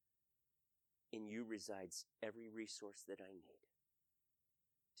 In you resides every resource that I need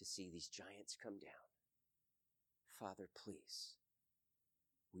to see these giants come down. Father, please,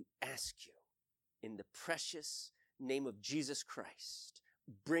 we ask you in the precious name of Jesus Christ,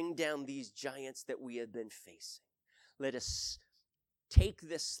 bring down these giants that we have been facing. Let us take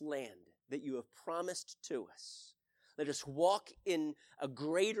this land that you have promised to us. Let us walk in a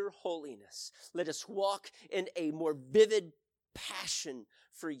greater holiness. Let us walk in a more vivid passion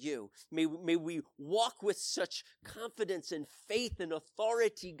for you. May we walk with such confidence and faith and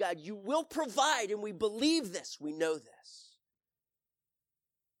authority. God, you will provide, and we believe this. We know this.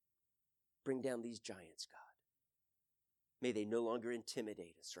 Bring down these giants, God. May they no longer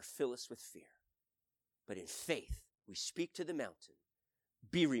intimidate us or fill us with fear. But in faith, we speak to the mountain,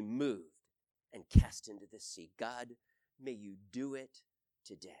 be removed and cast into the sea. God, may you do it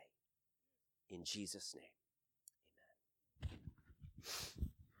today. In Jesus' name, amen.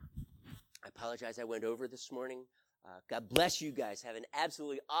 I apologize I went over this morning. God bless you guys. Have an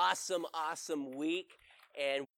absolutely awesome week. And